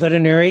pumpkin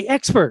veterinary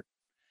expert.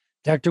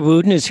 Dr.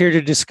 Wooten is here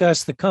to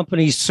discuss the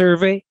company's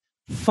survey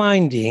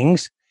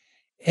findings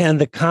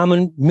and the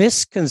common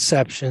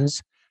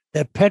misconceptions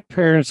that pet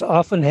parents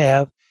often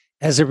have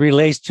as it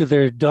relates to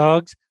their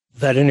dog's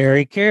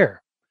veterinary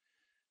care.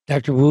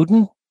 Dr.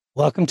 Wooten,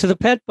 welcome to the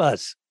Pet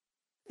Buzz.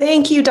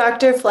 Thank you,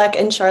 Dr. Fleck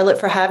and Charlotte,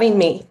 for having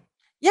me.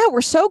 Yeah,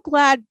 we're so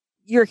glad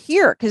you're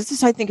here because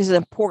this, I think, is an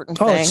important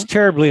thing. Oh, it's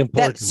terribly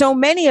important. That so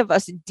many of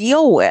us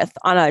deal with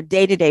on a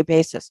day-to-day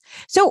basis.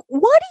 So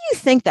why do you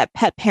think that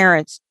pet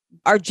parents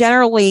are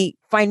generally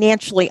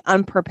financially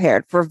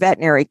unprepared for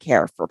veterinary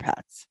care for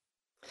pets?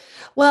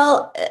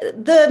 Well,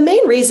 the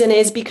main reason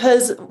is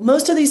because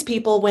most of these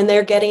people, when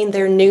they're getting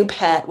their new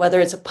pet, whether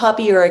it's a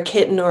puppy or a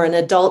kitten or an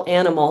adult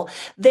animal,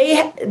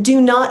 they do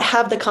not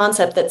have the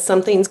concept that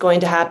something's going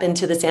to happen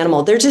to this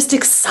animal. They're just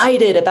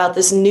excited about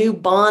this new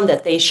bond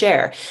that they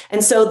share.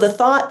 And so the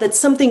thought that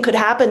something could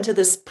happen to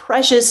this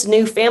precious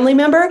new family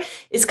member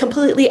is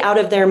completely out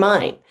of their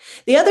mind.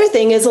 The other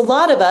thing is a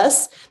lot of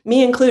us,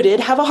 me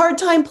included, have a hard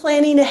time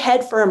planning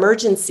ahead for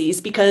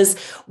emergencies because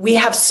we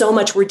have so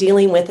much we're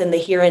dealing with in the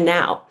here and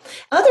now.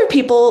 Other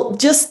people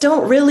just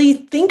don't really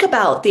think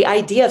about the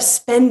idea of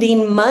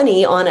spending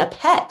money on a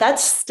pet.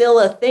 That's still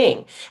a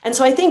thing. And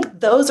so I think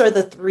those are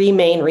the 3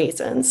 main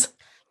reasons.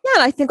 Yeah,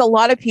 and I think a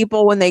lot of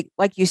people, when they,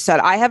 like you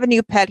said, I have a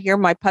new pet here,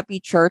 my puppy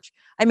Church.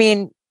 I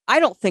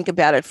don't think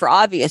about it for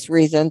obvious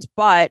reasons,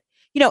 but,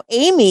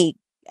 Amy,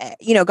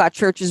 got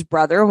Church's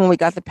brother when we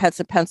got the pets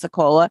at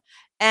Pensacola,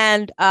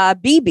 and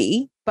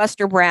BB,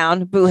 Buster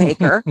Brown,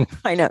 Boohaker.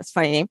 I know, it's a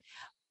funny name.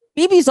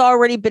 BB's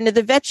already been to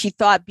the vet. She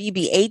thought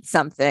BB ate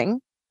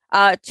something.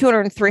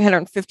 $200 and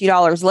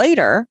 $350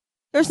 later,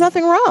 there's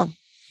nothing wrong.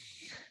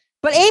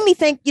 But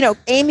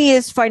Amy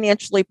is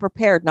financially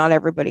prepared. Not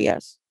everybody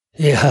is.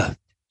 Yeah.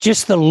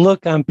 Just the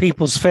look on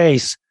people's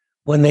face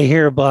when they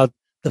hear about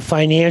the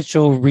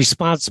financial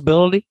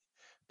responsibility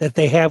that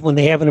they have when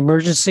they have an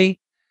emergency.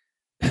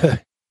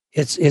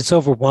 It's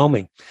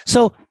overwhelming.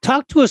 So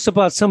talk to us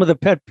about some of the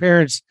pet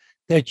parents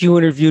that you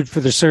interviewed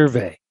for the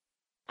survey.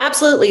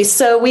 Absolutely.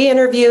 So we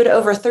interviewed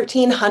over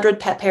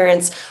 1,300 pet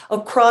parents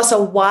across a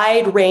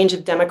wide range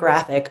of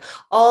demographic,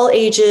 all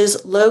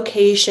ages,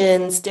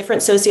 locations,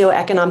 different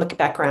socioeconomic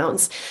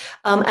backgrounds.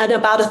 And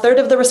about a third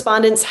of the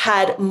respondents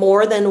had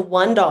more than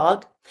one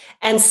dog.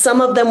 And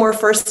some of them were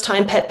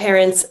first-time pet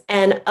parents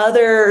and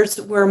others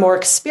were more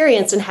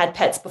experienced and had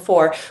pets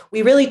before.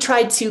 We really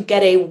tried to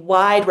get a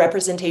wide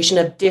representation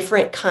of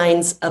different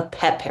kinds of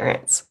pet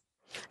parents.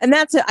 And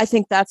I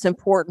think that's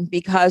important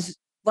because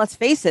let's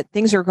face it,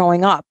 things are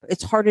going up.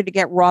 It's harder to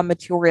get raw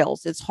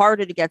materials. It's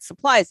harder to get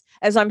supplies,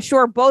 as I'm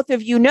sure both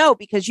of you know,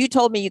 because you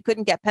told me you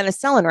couldn't get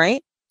penicillin,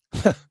 right?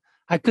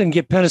 I couldn't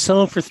get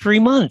penicillin for 3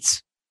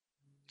 months.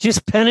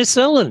 Just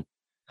penicillin.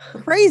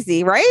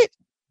 Crazy, right?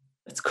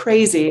 It's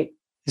crazy.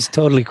 It's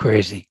totally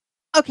crazy.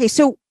 Okay,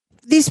 so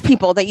these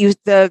people that use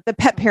the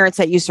pet parents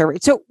that you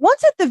surveyed. So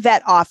once at the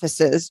vet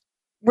offices,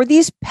 were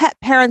these pet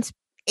parents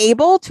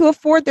able to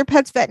afford their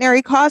pets'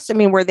 veterinary costs? I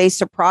mean, were they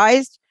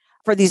surprised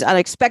for these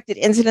unexpected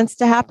incidents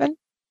to happen?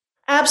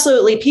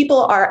 Absolutely.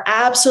 People are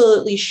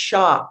absolutely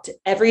shocked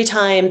every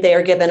time they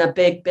are given a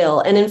big bill.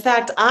 And in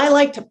fact, I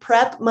like to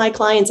prep my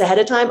clients ahead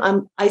of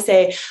time. I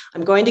say,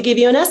 I'm going to give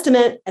you an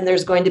estimate and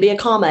there's going to be a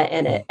comma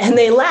in it. And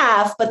they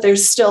laugh, but they're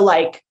still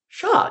like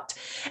shocked.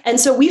 And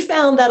so we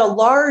found that a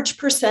large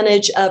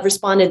percentage of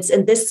respondents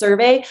in this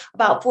survey,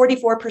 about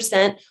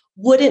 44%,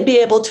 wouldn't be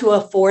able to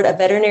afford a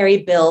veterinary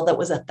bill that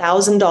was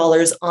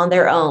 $1,000 on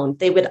their own.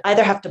 They would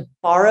either have to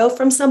borrow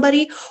from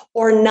somebody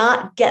or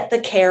not get the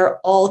care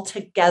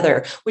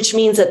altogether, which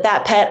means that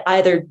that pet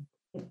either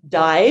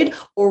died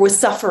or was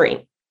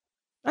suffering.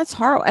 That's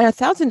horrible. And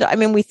 $1,000, I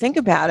mean, we think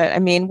about it. I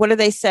mean, what do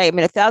they say? I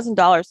mean,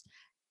 $1,000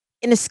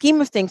 in the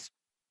scheme of things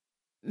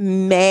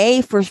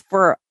may,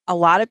 for a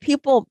lot of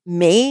people,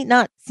 may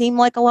not seem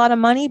like a lot of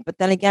money, but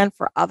then again,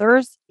 for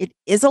others, it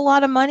is a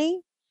lot of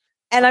money.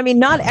 And I mean,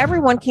 not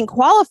everyone can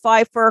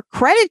qualify for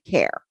credit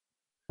care,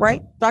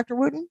 right, Dr.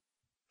 Wooten?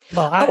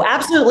 Well,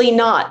 absolutely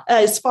not.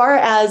 As far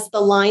as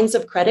the lines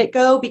of credit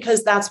go,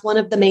 because that's one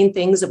of the main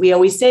things that we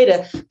always say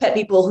to pet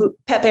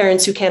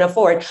parents who can't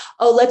afford.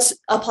 Oh, let's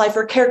apply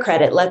for care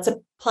credit. Let's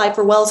apply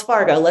for Wells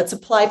Fargo. Let's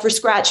apply for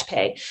Scratch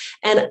Pay.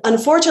 And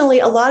unfortunately,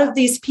 a lot of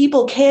these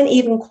people can't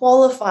even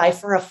qualify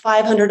for a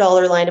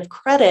 $500 line of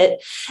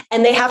credit.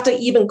 And they have to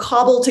even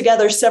cobble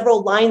together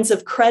several lines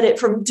of credit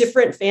from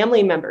different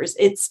family members.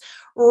 It's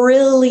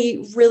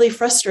really, really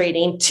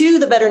frustrating to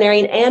the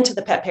veterinarian and to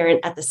the pet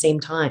parent at the same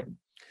time.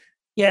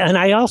 Yeah, and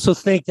I also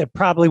think that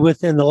probably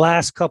within the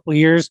last couple of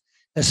years,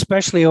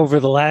 especially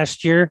over the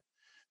last year,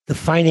 the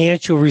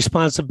financial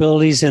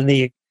responsibilities and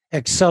the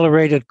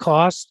accelerated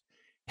costs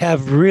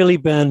have really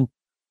been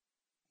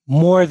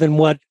more than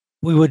what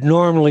we would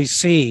normally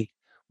see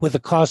with the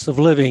cost of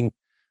living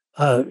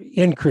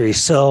increase.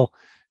 So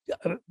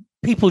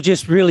people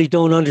just really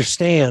don't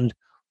understand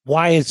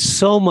why it's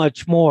so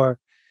much more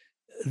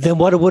than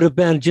what it would have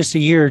been just a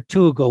year or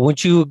two ago.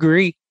 Wouldn't you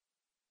agree?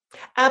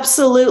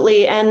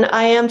 Absolutely. And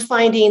I am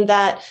finding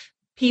that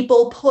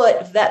people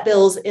put vet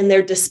bills in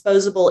their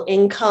disposable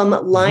income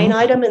line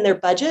item in their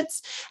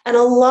budgets. And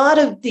a lot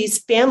of these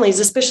families,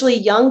 especially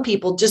young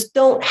people, just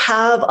don't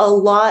have a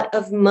lot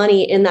of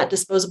money in that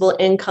disposable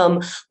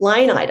income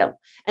line item.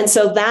 And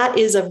so that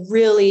is a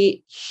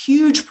really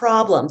huge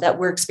problem that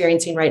we're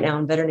experiencing right now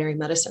in veterinary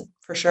medicine,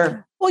 for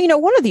sure. Well, you know,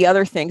 one of the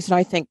other things, and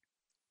I think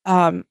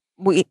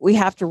we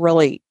have to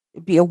really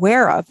be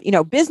aware of, you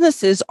know,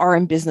 businesses are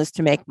in business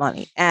to make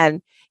money.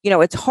 And, you know,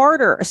 it's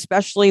harder,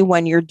 especially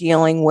when you're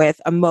dealing with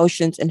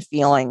emotions and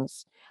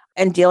feelings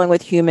and dealing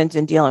with humans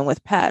and dealing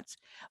with pets.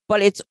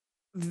 But it's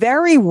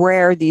very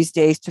rare these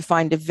days to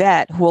find a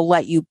vet who will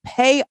let you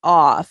pay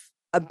off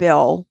a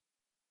bill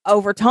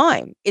over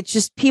time. It's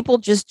just people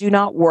just do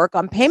not work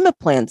on payment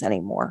plans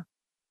anymore.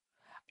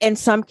 In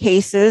some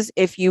cases,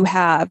 if you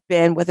have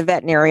been with a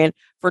veterinarian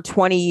for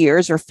 20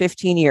 years or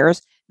 15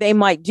 years, they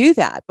might do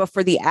that. But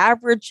for the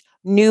average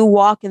new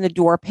walk in the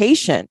door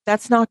patient,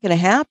 that's not going to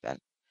happen.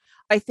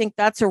 I think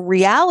that's a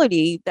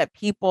reality that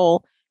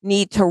people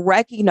need to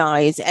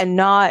recognize and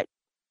not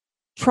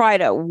try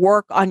to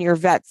work on your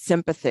vet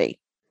sympathy.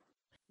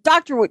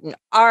 Dr. Wooten,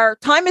 our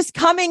time is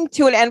coming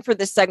to an end for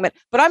this segment,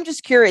 but I'm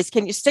just curious,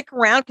 can you stick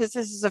around? Because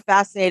this is a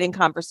fascinating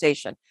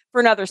conversation for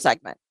another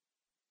segment.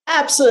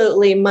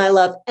 Absolutely, my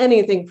love.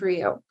 Anything for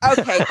you.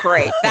 Okay,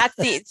 great. That's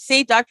the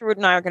see, Dr. Wood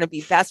and I are going to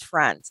be best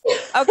friends.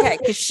 Okay,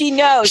 because she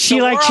knows.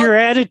 She likes your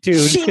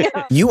attitude.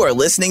 You are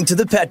listening to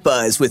The Pet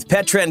Buzz with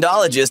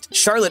petrendologist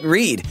Charlotte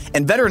Reed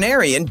and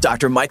veterinarian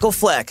Dr. Michael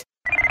Fleck.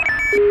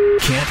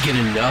 Can't get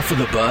enough of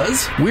the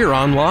buzz? We're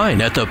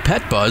online at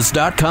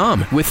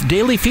thepetbuzz.com with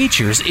daily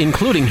features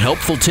including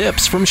helpful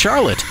tips from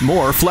Charlotte,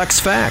 more Flex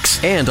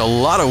facts, and a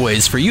lot of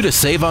ways for you to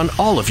save on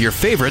all of your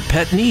favorite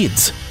pet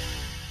needs.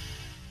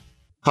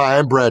 Hi,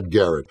 I'm Brad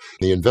Garrett.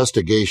 The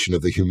investigation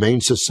of the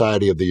Humane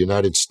Society of the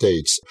United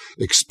States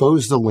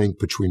exposed the link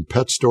between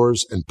pet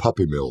stores and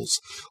puppy mills.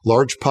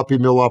 Large puppy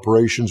mill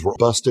operations were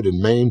busted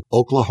in Maine,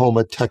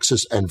 Oklahoma,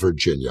 Texas, and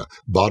Virginia.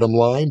 Bottom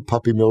line,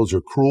 puppy mills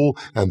are cruel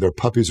and their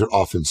puppies are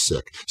often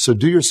sick. So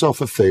do yourself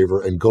a favor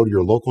and go to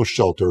your local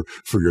shelter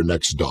for your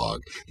next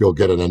dog. You'll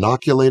get an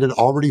inoculated,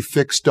 already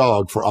fixed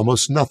dog for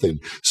almost nothing.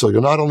 So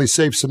you'll not only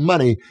save some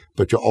money,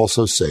 but you'll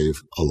also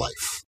save a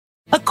life.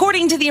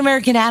 According to the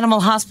American Animal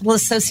Hospital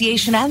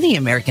Association and the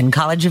American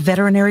College of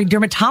Veterinary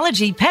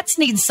Dermatology, pets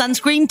need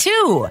sunscreen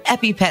too.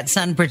 EpiPet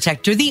Sun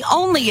Protector, the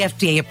only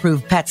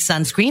FDA-approved pet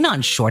sunscreen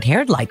on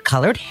short-haired,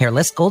 light-colored,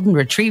 hairless golden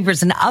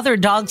retrievers and other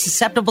dogs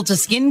susceptible to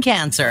skin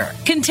cancer.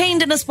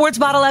 Contained in a sports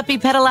bottle,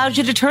 EpiPet allows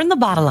you to turn the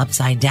bottle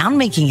upside down,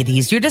 making it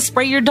easier to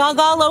spray your dog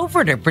all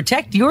over to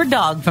protect your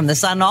dog from the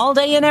sun all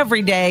day and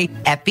every day.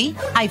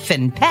 Epi-pet.com.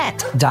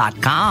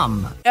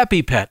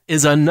 EpiPet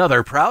is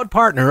another proud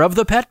partner of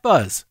the Pet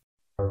Buzz.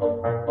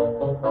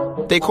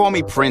 They call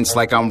me Prince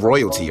like I'm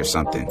royalty or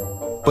something.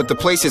 But the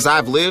places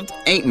I've lived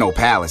ain't no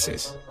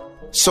palaces.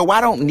 So I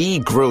don't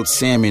need grilled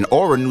salmon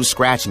or a new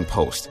scratching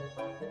post.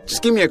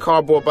 Just give me a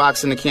cardboard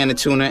box and a can of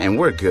tuna and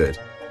we're good.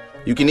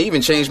 You can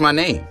even change my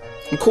name.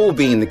 I'm cool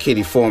being the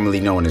kitty formerly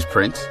known as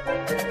Prince.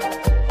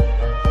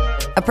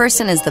 A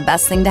person is the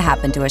best thing to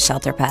happen to a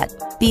shelter pet.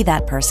 Be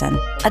that person.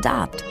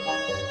 Adopt.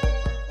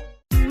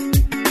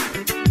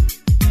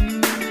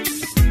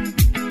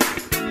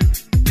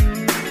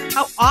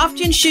 How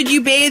often should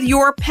you bathe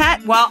your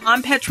pet? Well,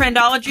 I'm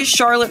Petrendologist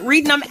Charlotte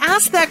Reed, and I'm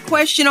asked that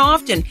question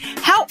often.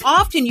 How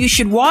often you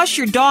should wash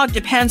your dog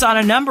depends on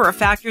a number of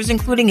factors,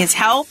 including his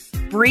health,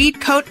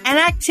 breed, coat, and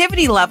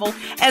activity level,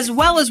 as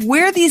well as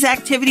where these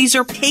activities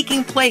are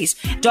taking place.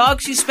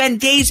 Dogs who spend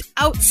days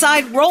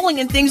outside rolling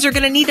and things are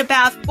going to need a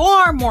bath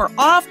far more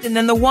often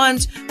than the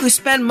ones who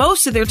spend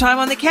most of their time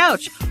on the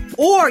couch.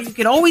 Or you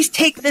can always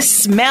take the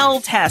smell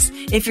test.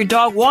 If your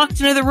dog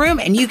walked into the room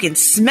and you can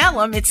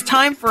smell him, it's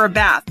time for a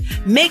bath.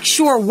 Make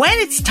sure when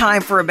it's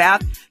time for a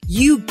bath,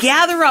 you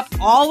gather up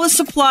all the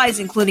supplies,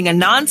 including a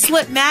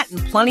non-slip mat and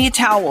plenty of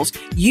towels.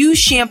 Use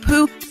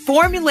shampoo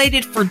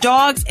formulated for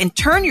dogs and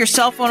turn your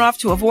cell phone off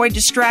to avoid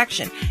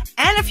distraction.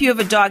 And if you have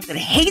a dog that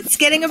hates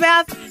getting a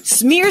bath,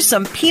 smear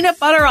some peanut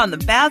butter on the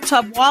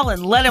bathtub wall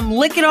and let him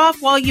lick it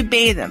off while you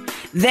bathe him.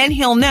 Then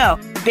he'll know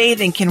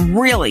bathing can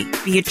really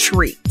be a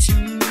treat.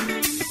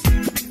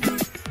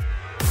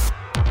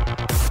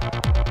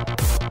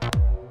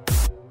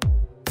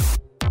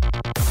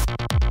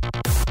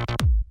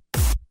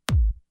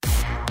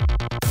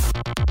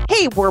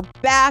 Hey, we're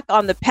back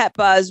on the Pet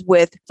Buzz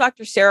with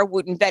Dr. Sarah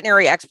Wooten,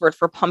 veterinary expert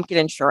for pumpkin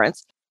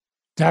insurance.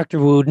 Dr.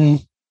 Wooten,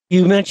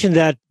 you mentioned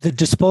that the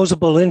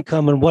disposable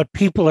income and what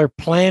people are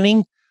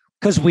planning,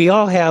 because we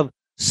all have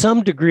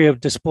some degree of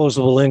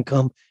disposable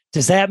income.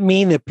 Does that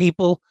mean that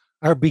people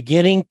are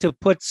beginning to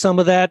put some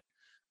of that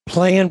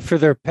plan for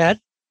their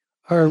pet,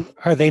 or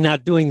are they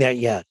not doing that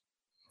yet?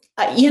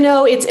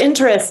 It's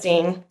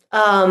interesting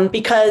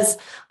because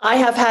I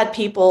have had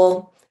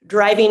people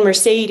driving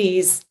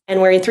Mercedes and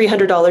wearing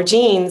 $300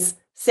 jeans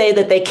say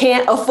that they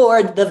can't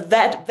afford the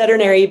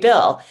veterinary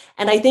bill.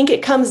 And I think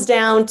it comes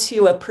down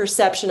to a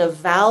perception of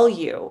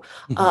value.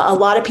 A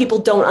lot of people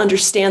don't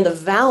understand the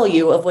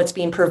value of what's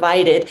being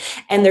provided,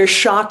 and they're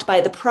shocked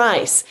by the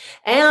price.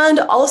 And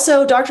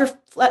also, Dr.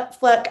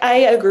 Fleck, I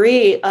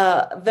agree.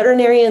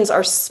 Veterinarians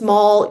are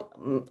small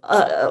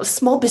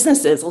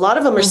businesses. A lot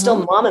of them are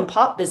still mom and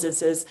pop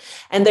businesses,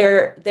 and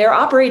they're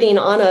operating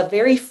on a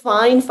very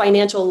fine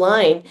financial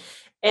line.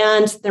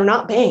 And they're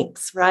not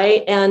banks,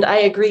 right? And I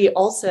agree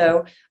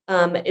also,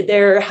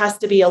 there has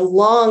to be a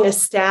long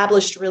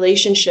established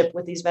relationship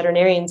with these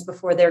veterinarians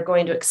before they're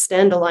going to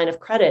extend a line of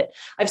credit.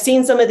 I've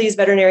seen some of these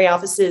veterinary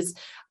offices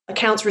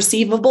accounts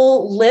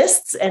receivable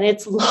lists, and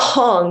it's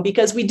long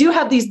because we do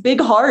have these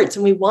big hearts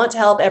and we want to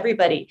help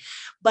everybody.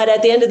 But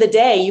at the end of the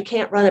day, you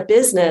can't run a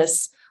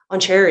business on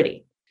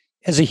charity.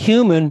 As a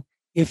human,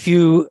 if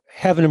you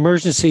have an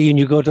emergency and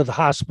you go to the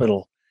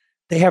hospital,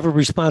 they have a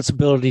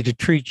responsibility to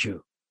treat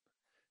you.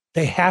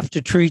 They have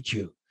to treat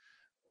you.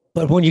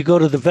 But when you go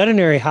to the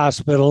veterinary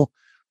hospital,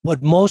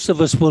 what most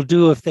of us will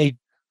do if they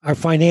are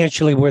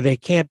financially where they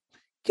can't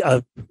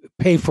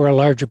pay for a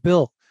larger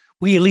bill,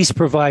 we at least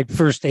provide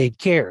first aid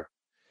care.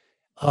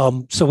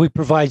 So we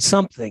provide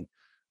something,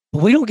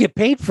 but we don't get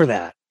paid for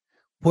that,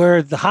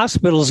 where the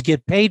hospitals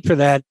get paid for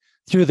that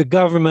through the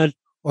government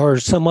or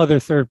some other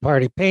third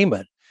party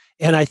payment.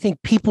 And I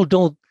think people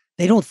don't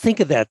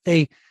think of that.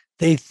 They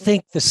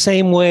think the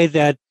same way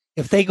that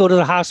if they go to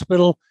the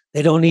hospital,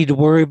 they don't need to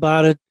worry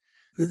about it.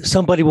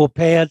 Somebody will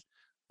pay it.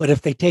 But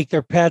if they take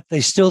their pet, they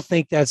still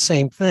think that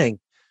same thing.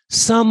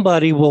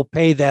 Somebody will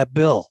pay that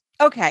bill.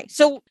 Okay.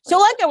 So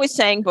like I was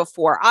saying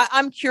before,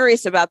 I'm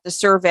curious about the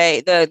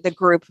survey, the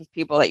group of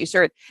people that you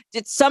surveyed.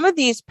 Did some of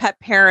these pet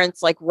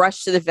parents like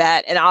rush to the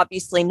vet and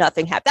obviously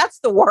nothing happened? That's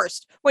the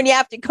worst when you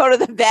have to go to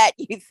the vet,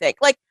 you think.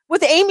 Like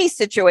with Amy's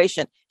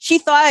situation, she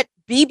thought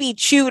BB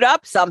chewed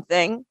up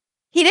something.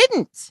 He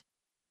didn't.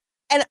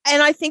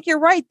 And I think you're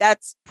right.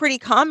 That's pretty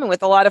common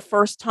with a lot of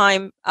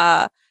first-time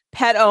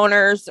pet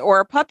owners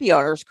or puppy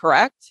owners,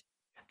 correct?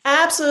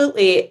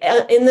 Absolutely.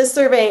 In this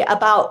survey,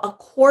 about a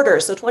quarter,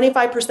 so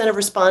 25% of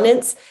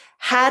respondents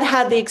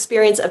had the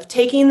experience of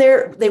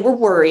they were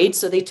worried,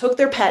 so they took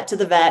their pet to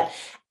the vet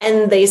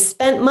and they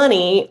spent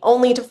money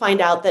only to find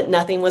out that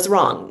nothing was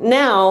wrong.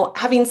 Now,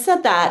 having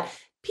said that,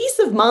 peace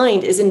of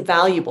mind is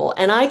invaluable.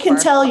 And I can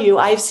tell you,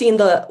 I've seen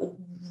the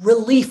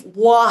relief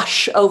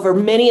wash over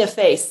many a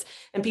face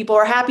And people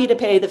are happy to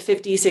pay the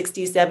 $50,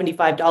 $60,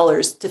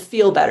 $75 to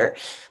feel better.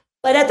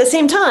 But at the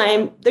same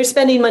time, they're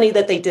spending money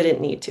that they didn't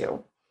need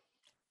to.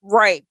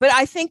 Right. But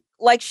I think,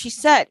 like she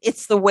said,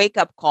 it's the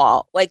wake-up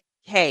call. Like,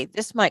 hey,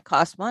 this might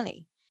cost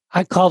money.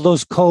 I call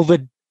those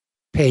COVID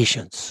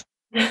patients.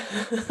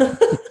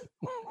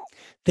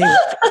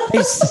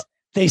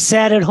 They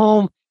sat at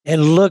home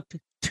and looked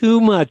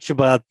too much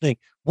about things.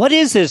 What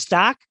is this,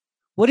 doc?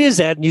 What is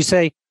that? And you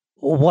say,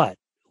 well, what?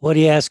 What are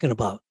you asking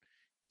about?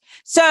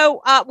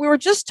 So we were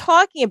just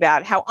talking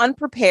about how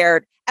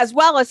unprepared, as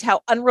well as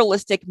how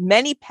unrealistic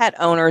many pet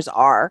owners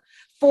are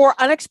for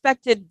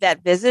unexpected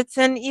vet visits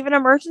and even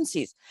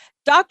emergencies.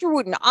 Dr.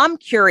 Wooten, I'm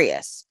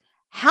curious,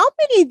 how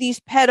many of these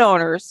pet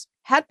owners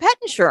had pet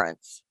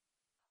insurance?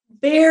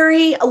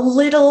 Very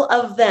little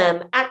of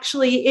them.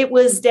 Actually, it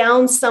was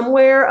down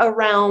somewhere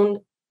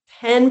around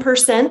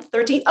 10%,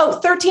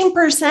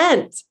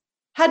 13%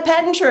 had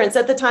pet insurance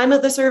at the time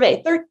of the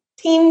survey.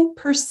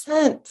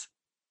 13%.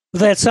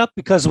 That's up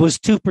because it was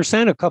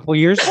 2% a couple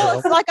years ago.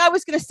 Like I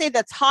was going to say,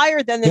 that's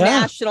higher than the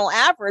national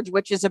average,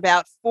 which is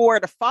about 4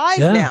 to 5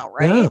 now,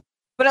 right? Yeah.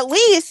 But at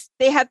least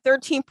they had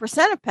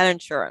 13% of pet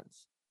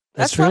insurance.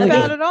 That's really not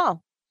bad good at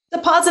all. The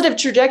positive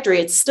trajectory.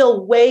 It's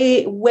still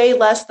way, way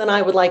less than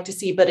I would like to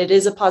see, but it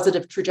is a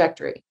positive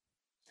trajectory.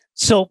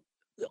 So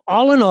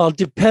all in all,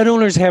 do pet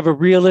owners have a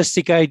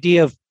realistic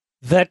idea of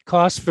vet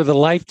costs for the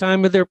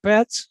lifetime of their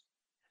pets?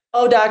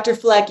 Oh, Dr.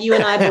 Fleck, you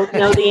and I both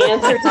know the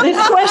answer to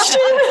this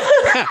question.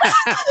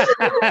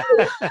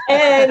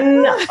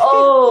 And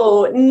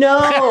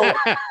no.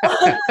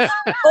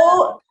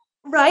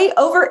 Right.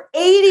 Over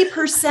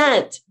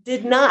 80%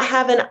 did not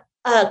have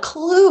a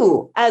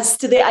clue as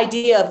to the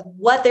idea of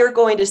what they were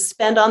going to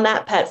spend on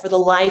that pet for the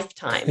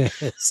lifetime.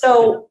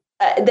 So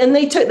then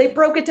they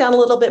broke it down a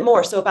little bit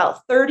more. So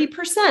about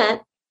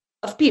 30%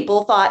 of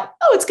people thought,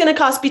 it's going to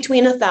cost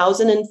between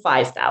 $1,000 and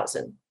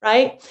 $5,000,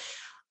 right?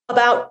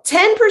 About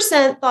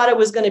 10% thought it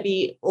was going to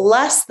be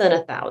less than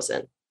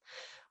 $1,000.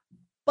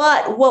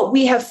 But what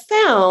we have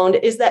found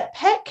is that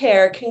pet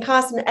care can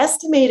cost an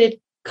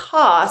estimated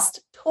cost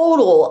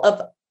total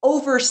of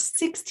over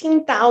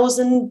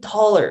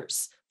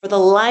 $16,000 for the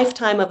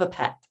lifetime of a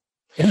pet.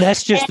 And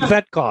that's just the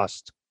vet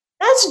cost.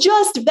 That's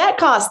just vet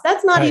costs.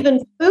 That's not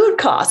even food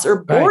costs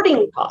or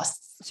boarding costs.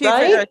 So you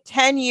figure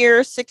 10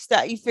 years,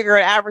 you figure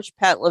an average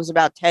pet lives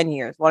about 10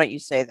 years. Why don't you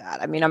say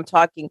that? I mean, I'm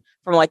talking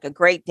from like a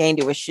Great Dane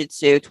to a Shih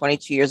Tzu,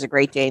 22 years. A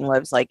Great Dane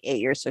lives like 8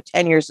 years. So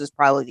 10 years is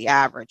probably the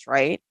average,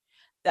 right?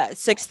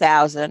 That's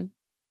 6,000.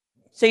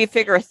 So you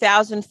figure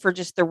 1,000 for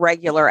just the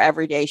regular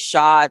everyday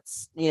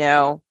shots,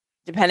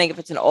 depending if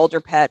it's an older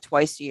pet,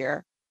 twice a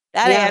year.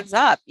 That adds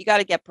up. You got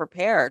to get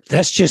prepared.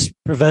 That's just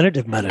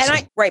preventative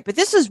medicine. Right. But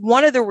this is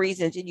one of the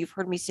reasons, and you've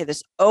heard me say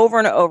this over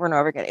and over and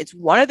over again. It's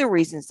one of the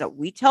reasons that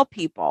we tell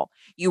people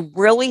you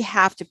really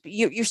have to,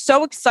 you're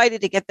so excited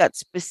to get that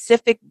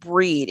specific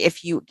breed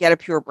if you get a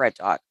purebred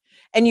dog.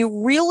 And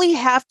you really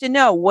have to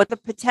know what the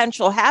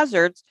potential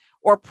hazards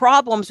or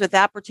problems with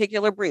that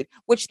particular breed,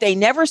 which they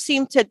never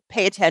seem to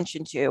pay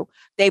attention to.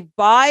 They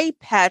buy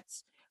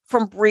pets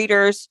from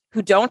breeders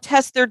who don't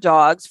test their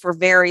dogs for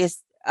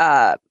various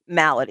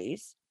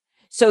maladies.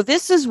 So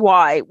this is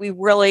why we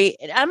really,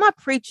 and I'm not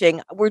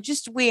preaching,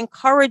 we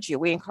encourage you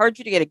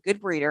to get a good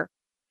breeder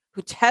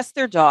who tests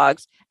their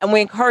dogs, and we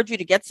encourage you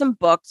to get some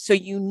books so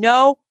you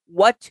know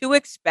what to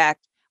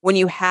expect when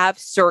you have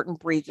certain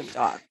breeds of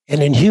dog.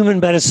 And in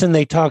human medicine,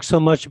 they talk so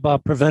much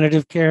about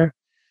preventative care.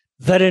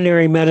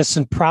 Veterinary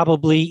medicine,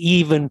 probably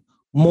even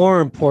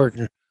more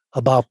important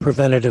about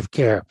preventative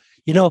care.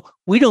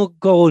 We don't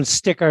go and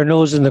stick our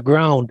nose in the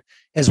ground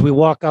as we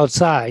walk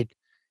outside.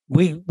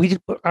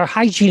 Our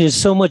hygiene is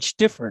so much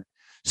different.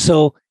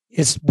 So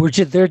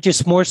they're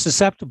just more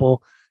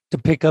susceptible to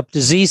pick up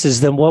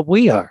diseases than what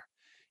we are.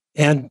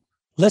 And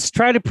let's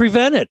try to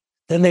prevent it.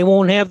 Then they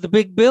won't have the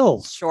big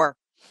bills. Sure.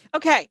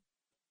 Okay.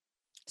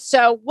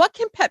 So what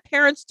can pet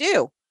parents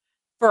do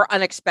for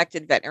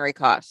unexpected veterinary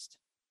costs?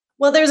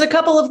 Well, there's a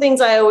couple of things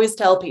I always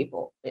tell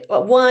people.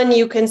 One,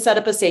 you can set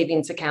up a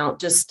savings account.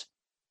 Just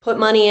put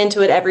money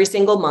into it every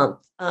single month.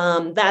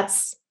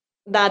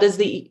 That is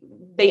the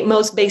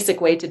most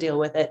basic way to deal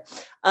with it.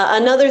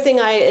 Another thing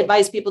I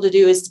advise people to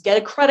do is to get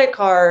a credit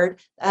card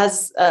that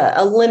has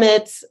a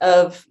limit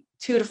of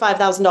 $2,000 to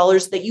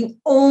 $5,000 that you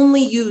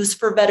only use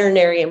for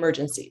veterinary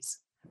emergencies,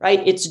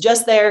 right? It's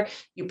just there.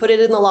 You put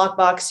it in the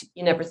lockbox.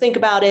 You never think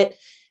about it,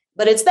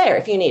 but it's there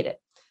if you need it.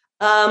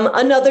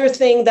 Another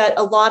thing that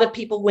a lot of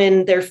people,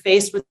 when they're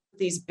faced with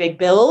these big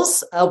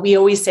bills, we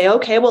always say,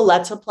 okay, well,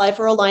 let's apply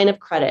for a line of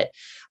credit.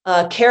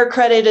 Care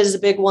Credit is a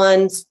big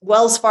one.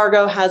 Wells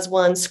Fargo has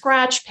one.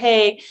 Scratch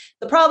Pay.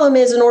 The problem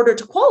is, in order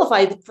to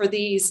qualify for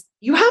these,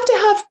 you have to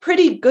have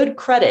pretty good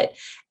credit.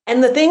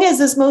 And the thing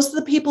is most of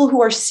the people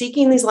who are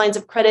seeking these lines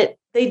of credit,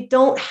 they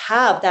don't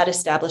have that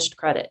established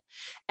credit.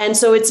 And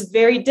so it's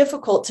very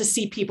difficult to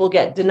see people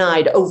get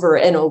denied over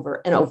and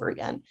over and over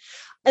again.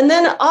 And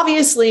then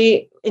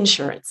obviously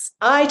insurance.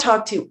 I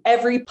talk to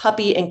every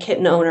puppy and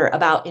kitten owner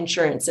about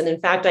insurance. And in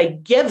fact, I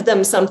give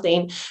them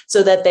something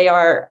so that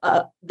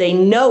they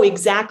know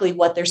exactly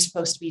what they're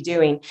supposed to be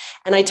doing.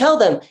 And I tell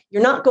them,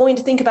 you're not going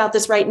to think about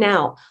this right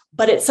now,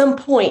 but at some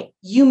point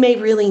you may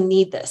really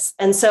need this.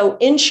 And so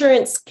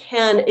insurance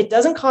it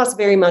doesn't cost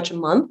very much a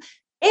month,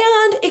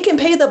 and it can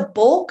pay the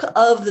bulk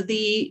of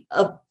the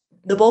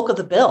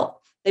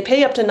bill. They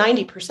pay up to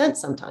 90%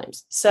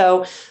 sometimes.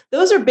 So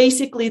those are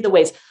basically the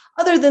ways.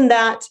 Other than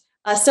that,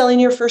 selling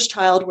your first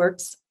child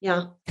works.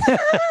 Yeah.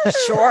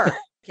 Sure.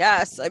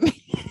 Yes. I mean,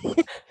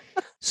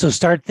 so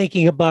start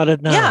thinking about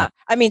it now. Yeah.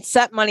 I mean,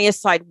 set money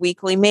aside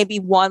weekly, maybe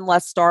one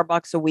less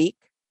Starbucks a week.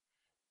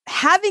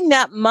 Having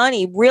that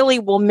money really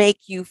will make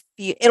you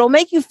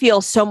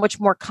feel so much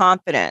more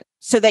confident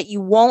so that you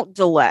won't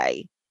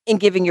delay in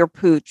giving your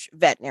pooch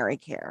veterinary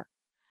care.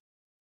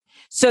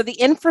 So the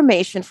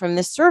information from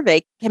this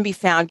survey can be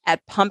found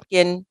at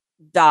pumpkin.care.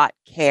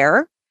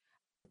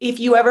 If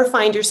you ever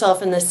find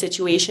yourself in this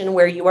situation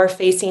where you are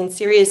facing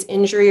serious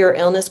injury or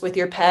illness with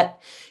your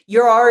pet,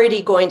 you're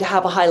already going to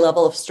have a high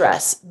level of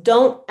stress.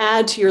 Don't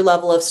add to your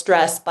level of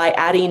stress by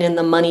adding in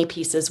the money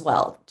piece as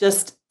well.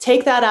 Just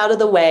take that out of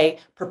the way,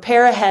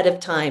 prepare ahead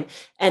of time,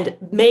 and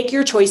make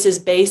your choices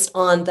based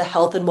on the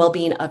health and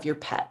well-being of your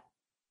pet.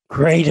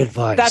 Great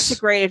advice. That's a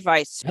great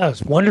advice. That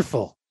was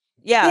wonderful.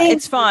 Yeah,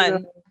 it's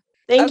fun.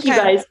 Thank you,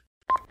 guys.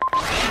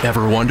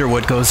 Ever wonder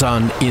what goes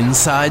on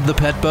inside the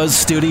Pet Buzz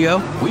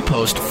studio? We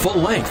post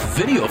full-length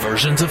video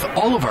versions of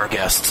all of our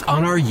guests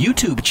on our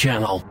YouTube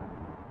channel.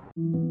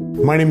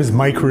 My name is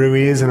Mike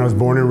Ruiz, and I was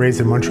born and raised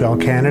in Montreal,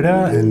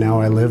 Canada, and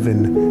now I live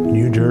in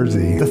New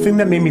Jersey. The thing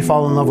that made me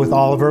fall in love with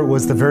Oliver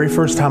was the very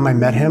first time I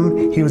met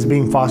him. He was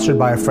being fostered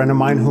by a friend of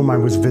mine whom I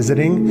was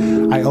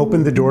visiting. I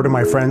opened the door to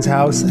my friend's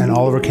house, and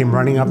Oliver came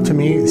running up to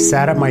me,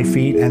 sat at my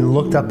feet, and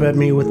looked up at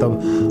me with the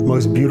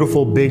most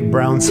beautiful, big,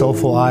 brown,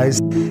 soulful eyes.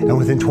 And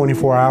within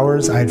 24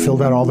 hours, I had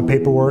filled out all the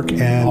paperwork,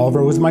 and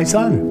Oliver was my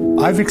son.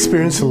 I've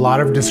experienced a lot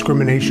of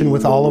discrimination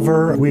with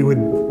Oliver. We would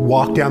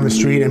walk down the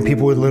street and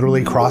people would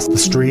literally cross the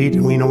street.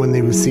 When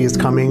they would see us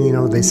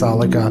coming, they saw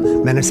like a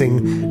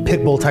menacing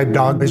pit bull type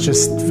dog. I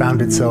just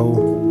found it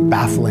so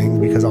baffling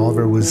because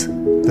Oliver was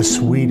the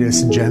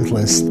sweetest,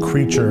 gentlest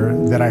creature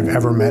that I've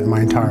ever met in my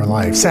entire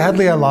life.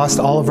 Sadly, I lost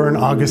Oliver in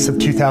August of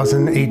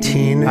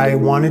 2018. I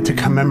wanted to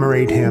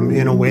commemorate him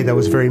in a way that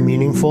was very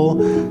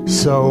meaningful.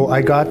 So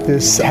I got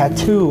this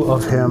tattoo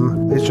of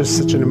him. It's just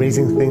such an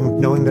amazing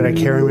thing. Knowing that I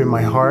carry him in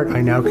my heart,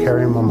 I now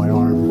carry him on my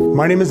arm.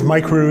 My name is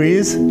Mike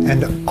Ruiz,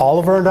 and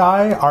Oliver and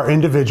I are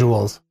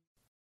individuals.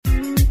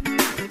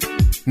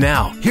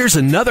 Now, here's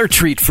another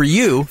treat for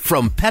you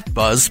from Pet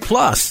Buzz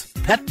Plus.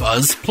 Pet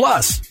Buzz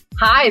Plus.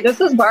 Hi, this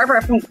is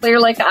Barbara from Clear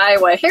Lake,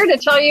 Iowa, here to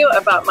tell you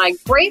about my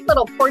great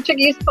little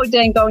Portuguese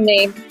Podengo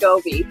named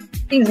Gobi.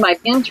 He's my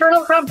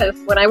internal compass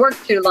when I work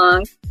too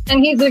long,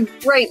 and he's a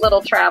great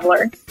little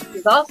traveler.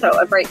 He's also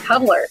a great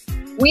cuddler.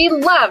 We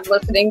love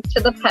listening to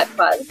the Pet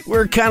Buzz.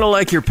 We're kind of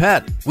like your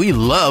pet. We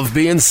love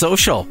being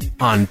social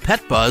on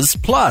Pet Buzz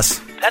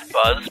Plus. Pet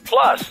Buzz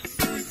Plus.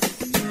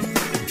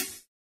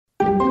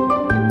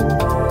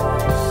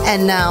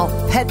 And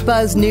now, Pet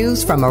Buzz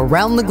news from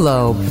around the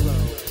globe.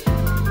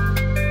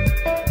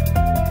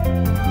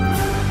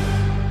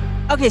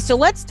 Okay, so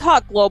let's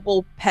talk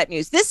global pet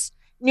news. This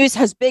news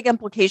has big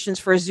implications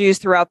for zoos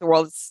throughout the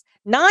world.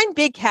 9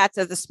 big cats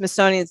at the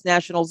Smithsonian's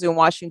National Zoo in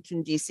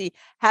Washington, D.C.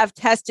 have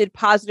tested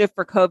positive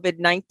for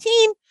COVID-19.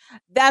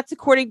 That's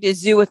according to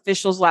zoo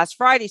officials last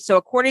Friday. So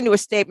according to a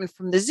statement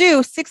from the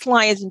zoo, 6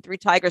 lions and 3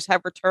 tigers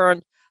have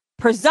returned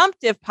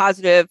presumptive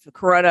positive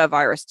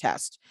coronavirus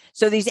test.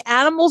 So these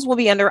animals will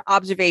be under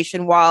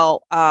observation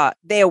while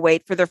they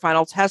await for their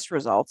final test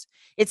results.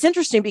 It's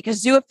interesting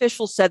because zoo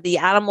officials said the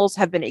animals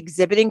have been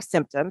exhibiting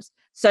symptoms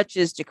such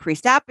as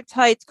decreased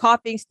appetites,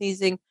 coughing,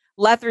 sneezing,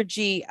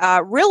 lethargy,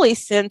 really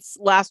since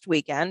last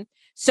weekend.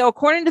 So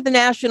according to the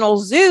National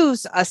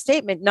Zoo's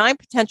statement, 9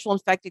 potential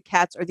infected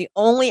cats are the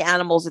only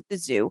animals at the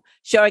zoo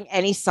showing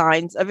any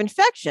signs of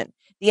infection.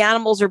 The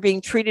animals are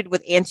being treated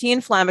with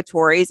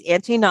anti-inflammatories,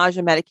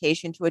 anti-nausea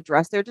medication to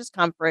address their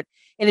discomfort,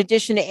 in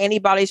addition to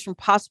antibodies from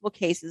possible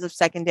cases of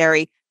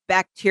secondary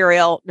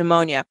bacterial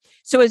pneumonia.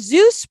 So a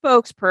zoo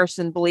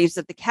spokesperson believes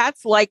that the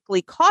cats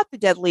likely caught the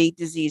deadly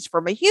disease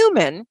from a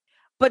human,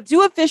 but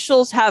zoo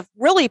officials have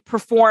really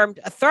performed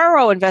a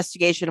thorough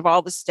investigation of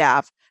all the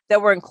staff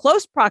that were in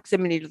close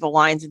proximity to the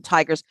lions and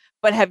tigers,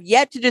 but have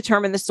yet to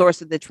determine the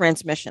source of the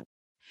transmission.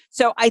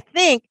 So I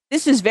think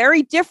this is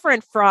very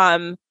different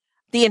from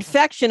the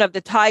infection of the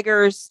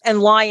tigers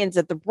and lions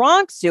at the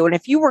Bronx Zoo. And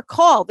if you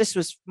recall, this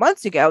was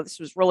months ago, this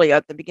was really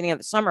at the beginning of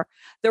the summer,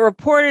 the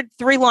reported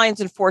 3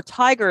 lions and 4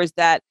 tigers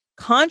that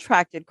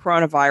contracted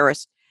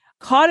coronavirus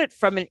caught it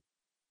from an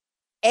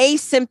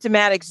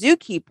asymptomatic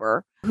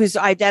zookeeper whose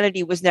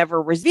identity was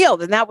never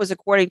revealed. And that was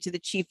according to the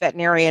chief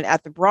veterinarian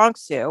at the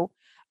Bronx Zoo.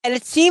 And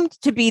it seemed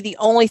to be the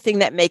only thing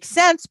that makes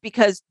sense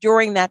because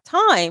during that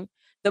time,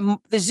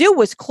 the zoo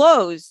was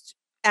closed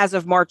as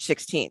of March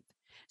 16th.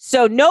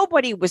 So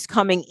nobody was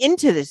coming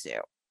into the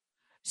zoo.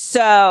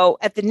 So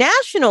at the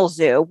National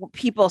Zoo,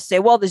 people say,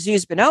 well, the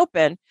zoo's been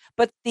open,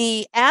 but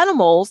the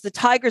animals, the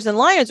tigers and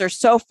lions, are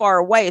so far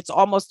away, it's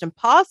almost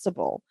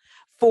impossible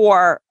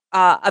for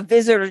a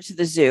visitor to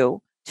the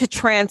zoo to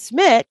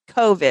transmit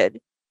COVID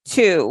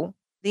to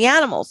the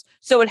animals.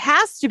 So it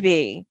has to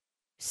be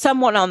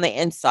someone on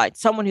the inside,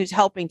 someone who's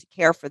helping to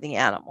care for the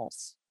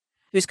animals,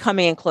 who's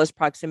coming in close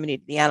proximity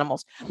to the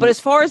animals. But as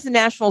far as the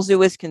National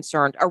Zoo is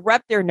concerned, a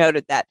rep there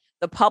noted that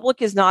the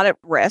public is not at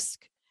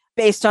risk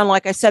based on,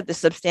 like I said, the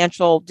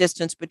substantial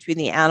distance between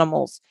the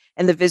animals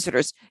and the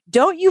visitors.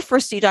 Don't you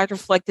foresee, Dr.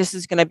 Fleck, this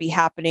is going to be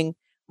happening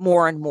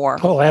more and more?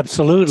 Oh,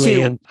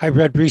 absolutely. And I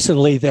read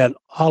recently that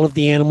all of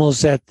the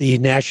animals at the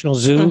National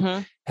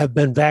Zoo have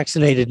been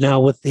vaccinated now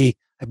with the,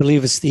 I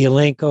believe it's the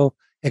Elanco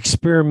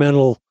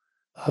experimental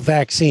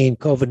vaccine,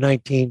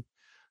 COVID-19,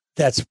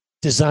 that's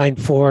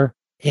designed for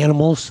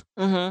animals.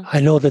 I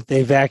know that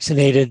they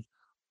vaccinated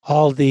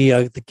all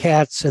the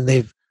cats, and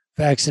they've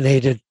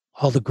vaccinated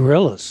all the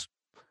gorillas.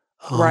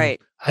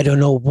 Right. I don't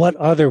know what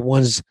other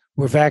ones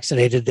were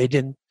vaccinated. They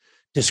didn't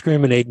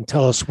discriminate and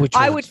tell us which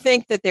I ones. would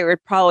think that there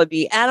would probably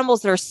be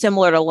animals that are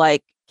similar to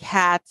like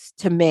cats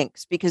to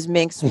minks, because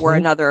minks were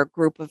another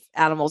group of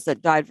animals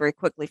that died very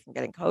quickly from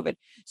getting COVID.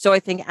 So I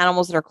think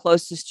animals that are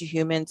closest to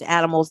humans,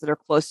 animals that are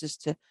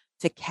closest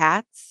to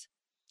cats,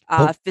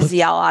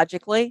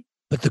 physiologically.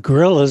 But the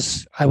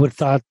gorillas, I would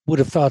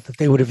have thought that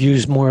they would have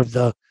used more of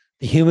the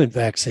human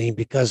vaccine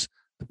because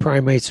the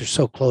primates are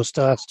so close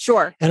to us.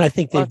 Sure. And I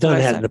think they've done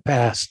that in the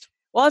past.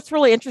 Well, it's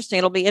really interesting.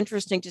 It'll be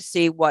interesting to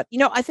see what,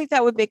 I think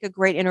that would make a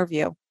great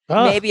interview.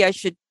 Maybe I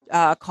should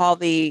call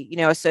the,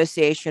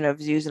 Association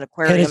of Zoos and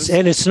Aquariums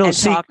it's no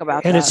talk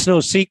about that. It's no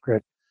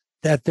secret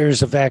that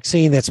there's a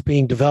vaccine that's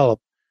being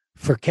developed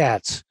for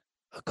cats,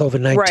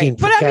 COVID-19 right.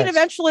 for But cats.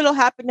 Eventually it'll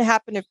happen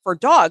for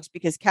dogs,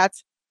 because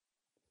cats,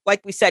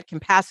 like we said, can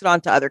pass it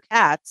on to other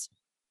cats,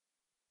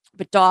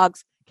 but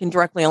dogs can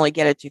directly only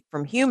get it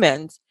from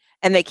humans,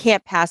 and they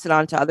can't pass it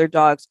on to other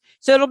dogs.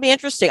 So it'll be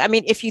interesting. I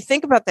mean, if you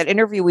think about that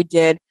interview we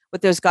did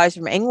with those guys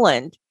from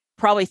England,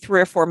 probably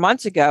 3 or 4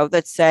 months ago,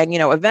 that's saying,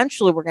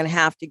 eventually we're going to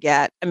have to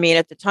get,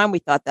 at the time we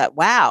thought that,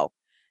 wow,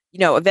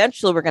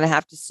 eventually we're going to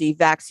have to see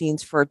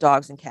vaccines for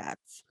dogs and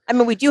cats.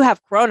 We do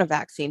have corona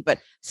vaccine, but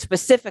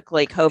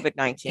specifically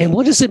COVID-19. And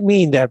what does it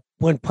mean that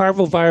when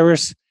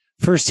parvovirus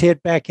first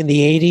hit back in the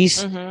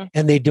 80s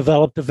and they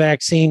developed a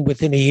vaccine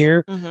within a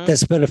year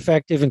that's been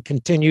effective and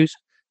continues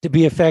to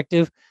be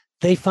effective,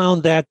 they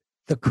found that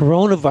the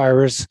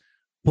coronavirus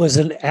was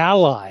an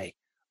ally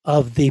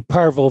of the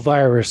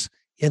parvovirus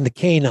in the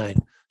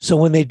canine. So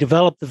when they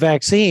developed the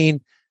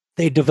vaccine,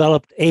 they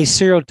developed a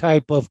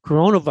serotype of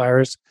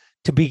coronavirus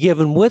to be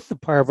given with the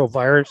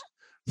parvovirus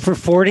for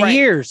 40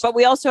 years. But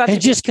we also have to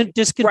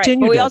discontinue. Right,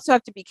 but we also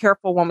have to be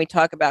careful when we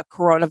talk about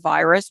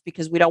coronavirus,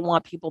 because we don't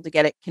want people to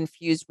get it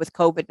confused with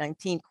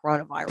COVID-19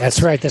 coronavirus.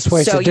 That's right. That's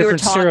why it's a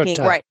different serotype.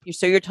 Right.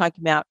 So you're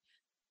talking about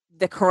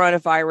the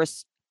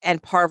coronavirus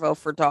and parvo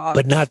for dogs,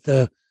 but not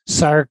the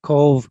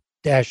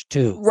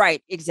SARS-CoV-2.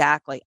 Right.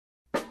 Exactly.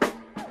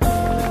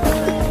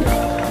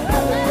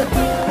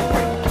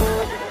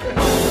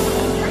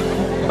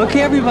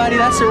 Okay, everybody,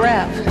 that's a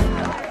wrap.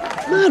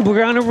 Come on,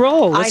 we're on a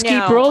roll. Let's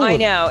keep rolling. I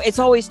know. It's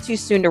always too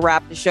soon to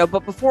wrap the show.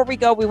 But before we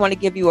go, we want to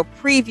give you a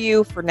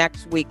preview for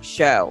next week's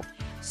show.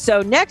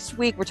 So next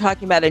week, we're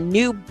talking about a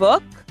new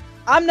book.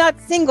 I'm not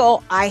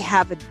single. I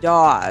have a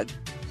dog.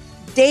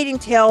 Dating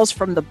tales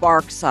from the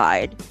bark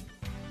side.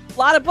 A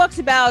lot of books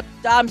about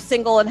I'm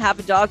single and have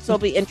a dog, so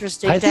it'll be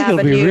interesting I to think have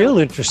it'll be real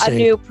interesting. A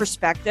new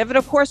perspective. And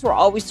of course, we're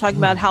always talking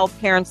about health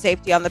care and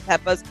safety on the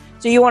Pet Buzz.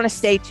 So you want to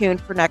stay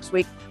tuned for next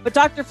week. But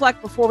Dr.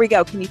 Fleck, before we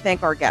go, can you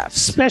thank our guests?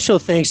 Special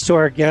thanks to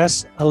our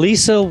guests,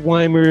 Elissa,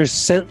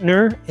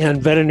 Weimer-Sentner,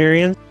 and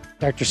veterinarian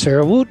Dr.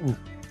 Sarah Wooten.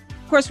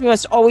 Of course, we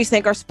must always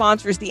thank our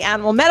sponsors, the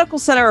Animal Medical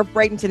Center of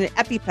Bradenton and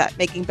EpiPet,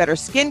 making better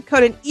skin,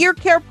 coat, and ear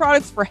care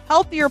products for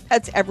healthier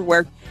pets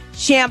everywhere.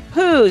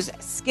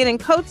 Shampoos, skin and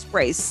coat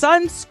sprays,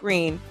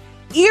 sunscreen,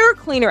 ear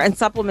cleaner, and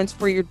supplements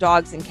for your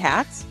dogs and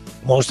cats.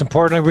 Most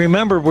importantly,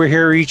 remember, we're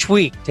here each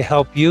week to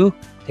help you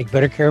take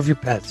better care of your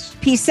pets.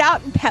 Peace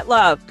out and pet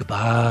love.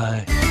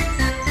 Goodbye.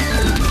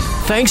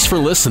 Thanks for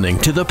listening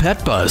to The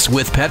Pet Buzz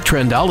with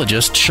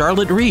Petrendologist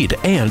Charlotte Reed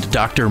and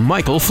Dr.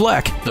 Michael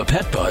Fleck. The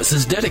Pet Buzz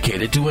is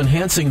dedicated to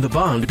enhancing the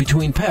bond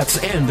between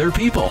pets and their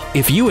people.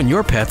 If you and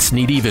your pets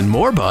need even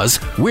more buzz,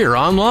 we're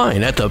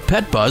online at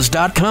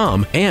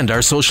thepetbuzz.com and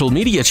our social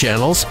media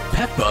channels,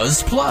 Pet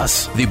Buzz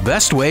Plus, the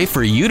best way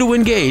for you to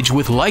engage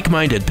with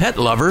like-minded pet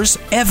lovers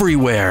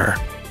everywhere.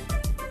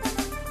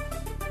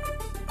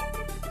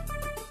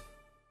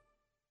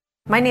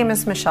 My name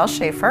is Michelle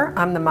Schaefer.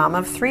 I'm the mom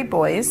of 3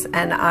 boys,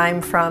 and I'm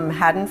from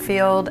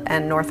Haddonfield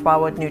and North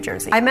Wildwood, New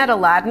Jersey. I met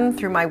Aladdin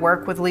through my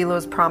work with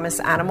Lilo's Promise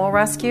Animal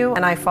Rescue,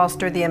 and I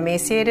foster the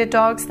emaciated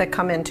dogs that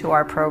come into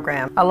our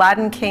program.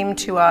 Aladdin came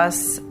to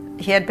us.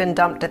 He had been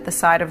dumped at the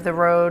side of the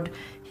road.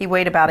 He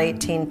weighed about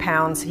 18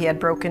 pounds. He had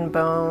broken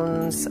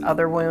bones,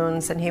 other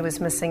wounds, and he was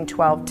missing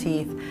 12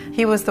 teeth.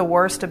 He was the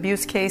worst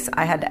abuse case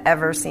I had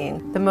ever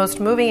seen. The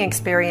most moving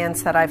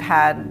experience that I've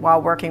had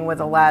while working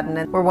with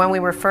Aladdin were when we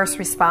were first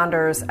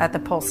responders at the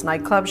Pulse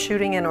nightclub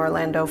shooting in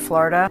Orlando,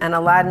 Florida, and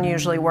Aladdin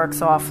usually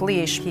works off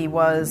leash. He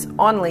was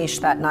on leash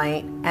that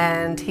night,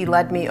 and he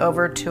led me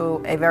over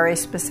to a very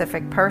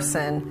specific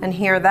person, and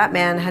here that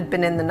man had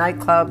been in the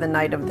nightclub the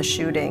night of the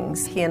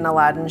shootings. He and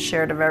Aladdin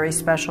shared a very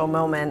special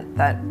moment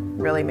that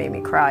really made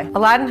me cry.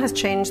 Aladdin has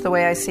changed the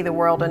way I see the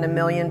world in a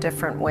million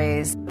different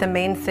ways. The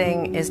main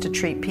thing is to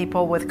treat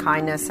people with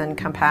kindness and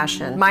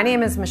compassion. My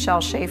name is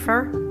Michelle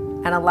Schaefer,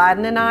 and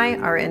Aladdin and I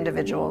are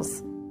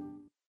individuals.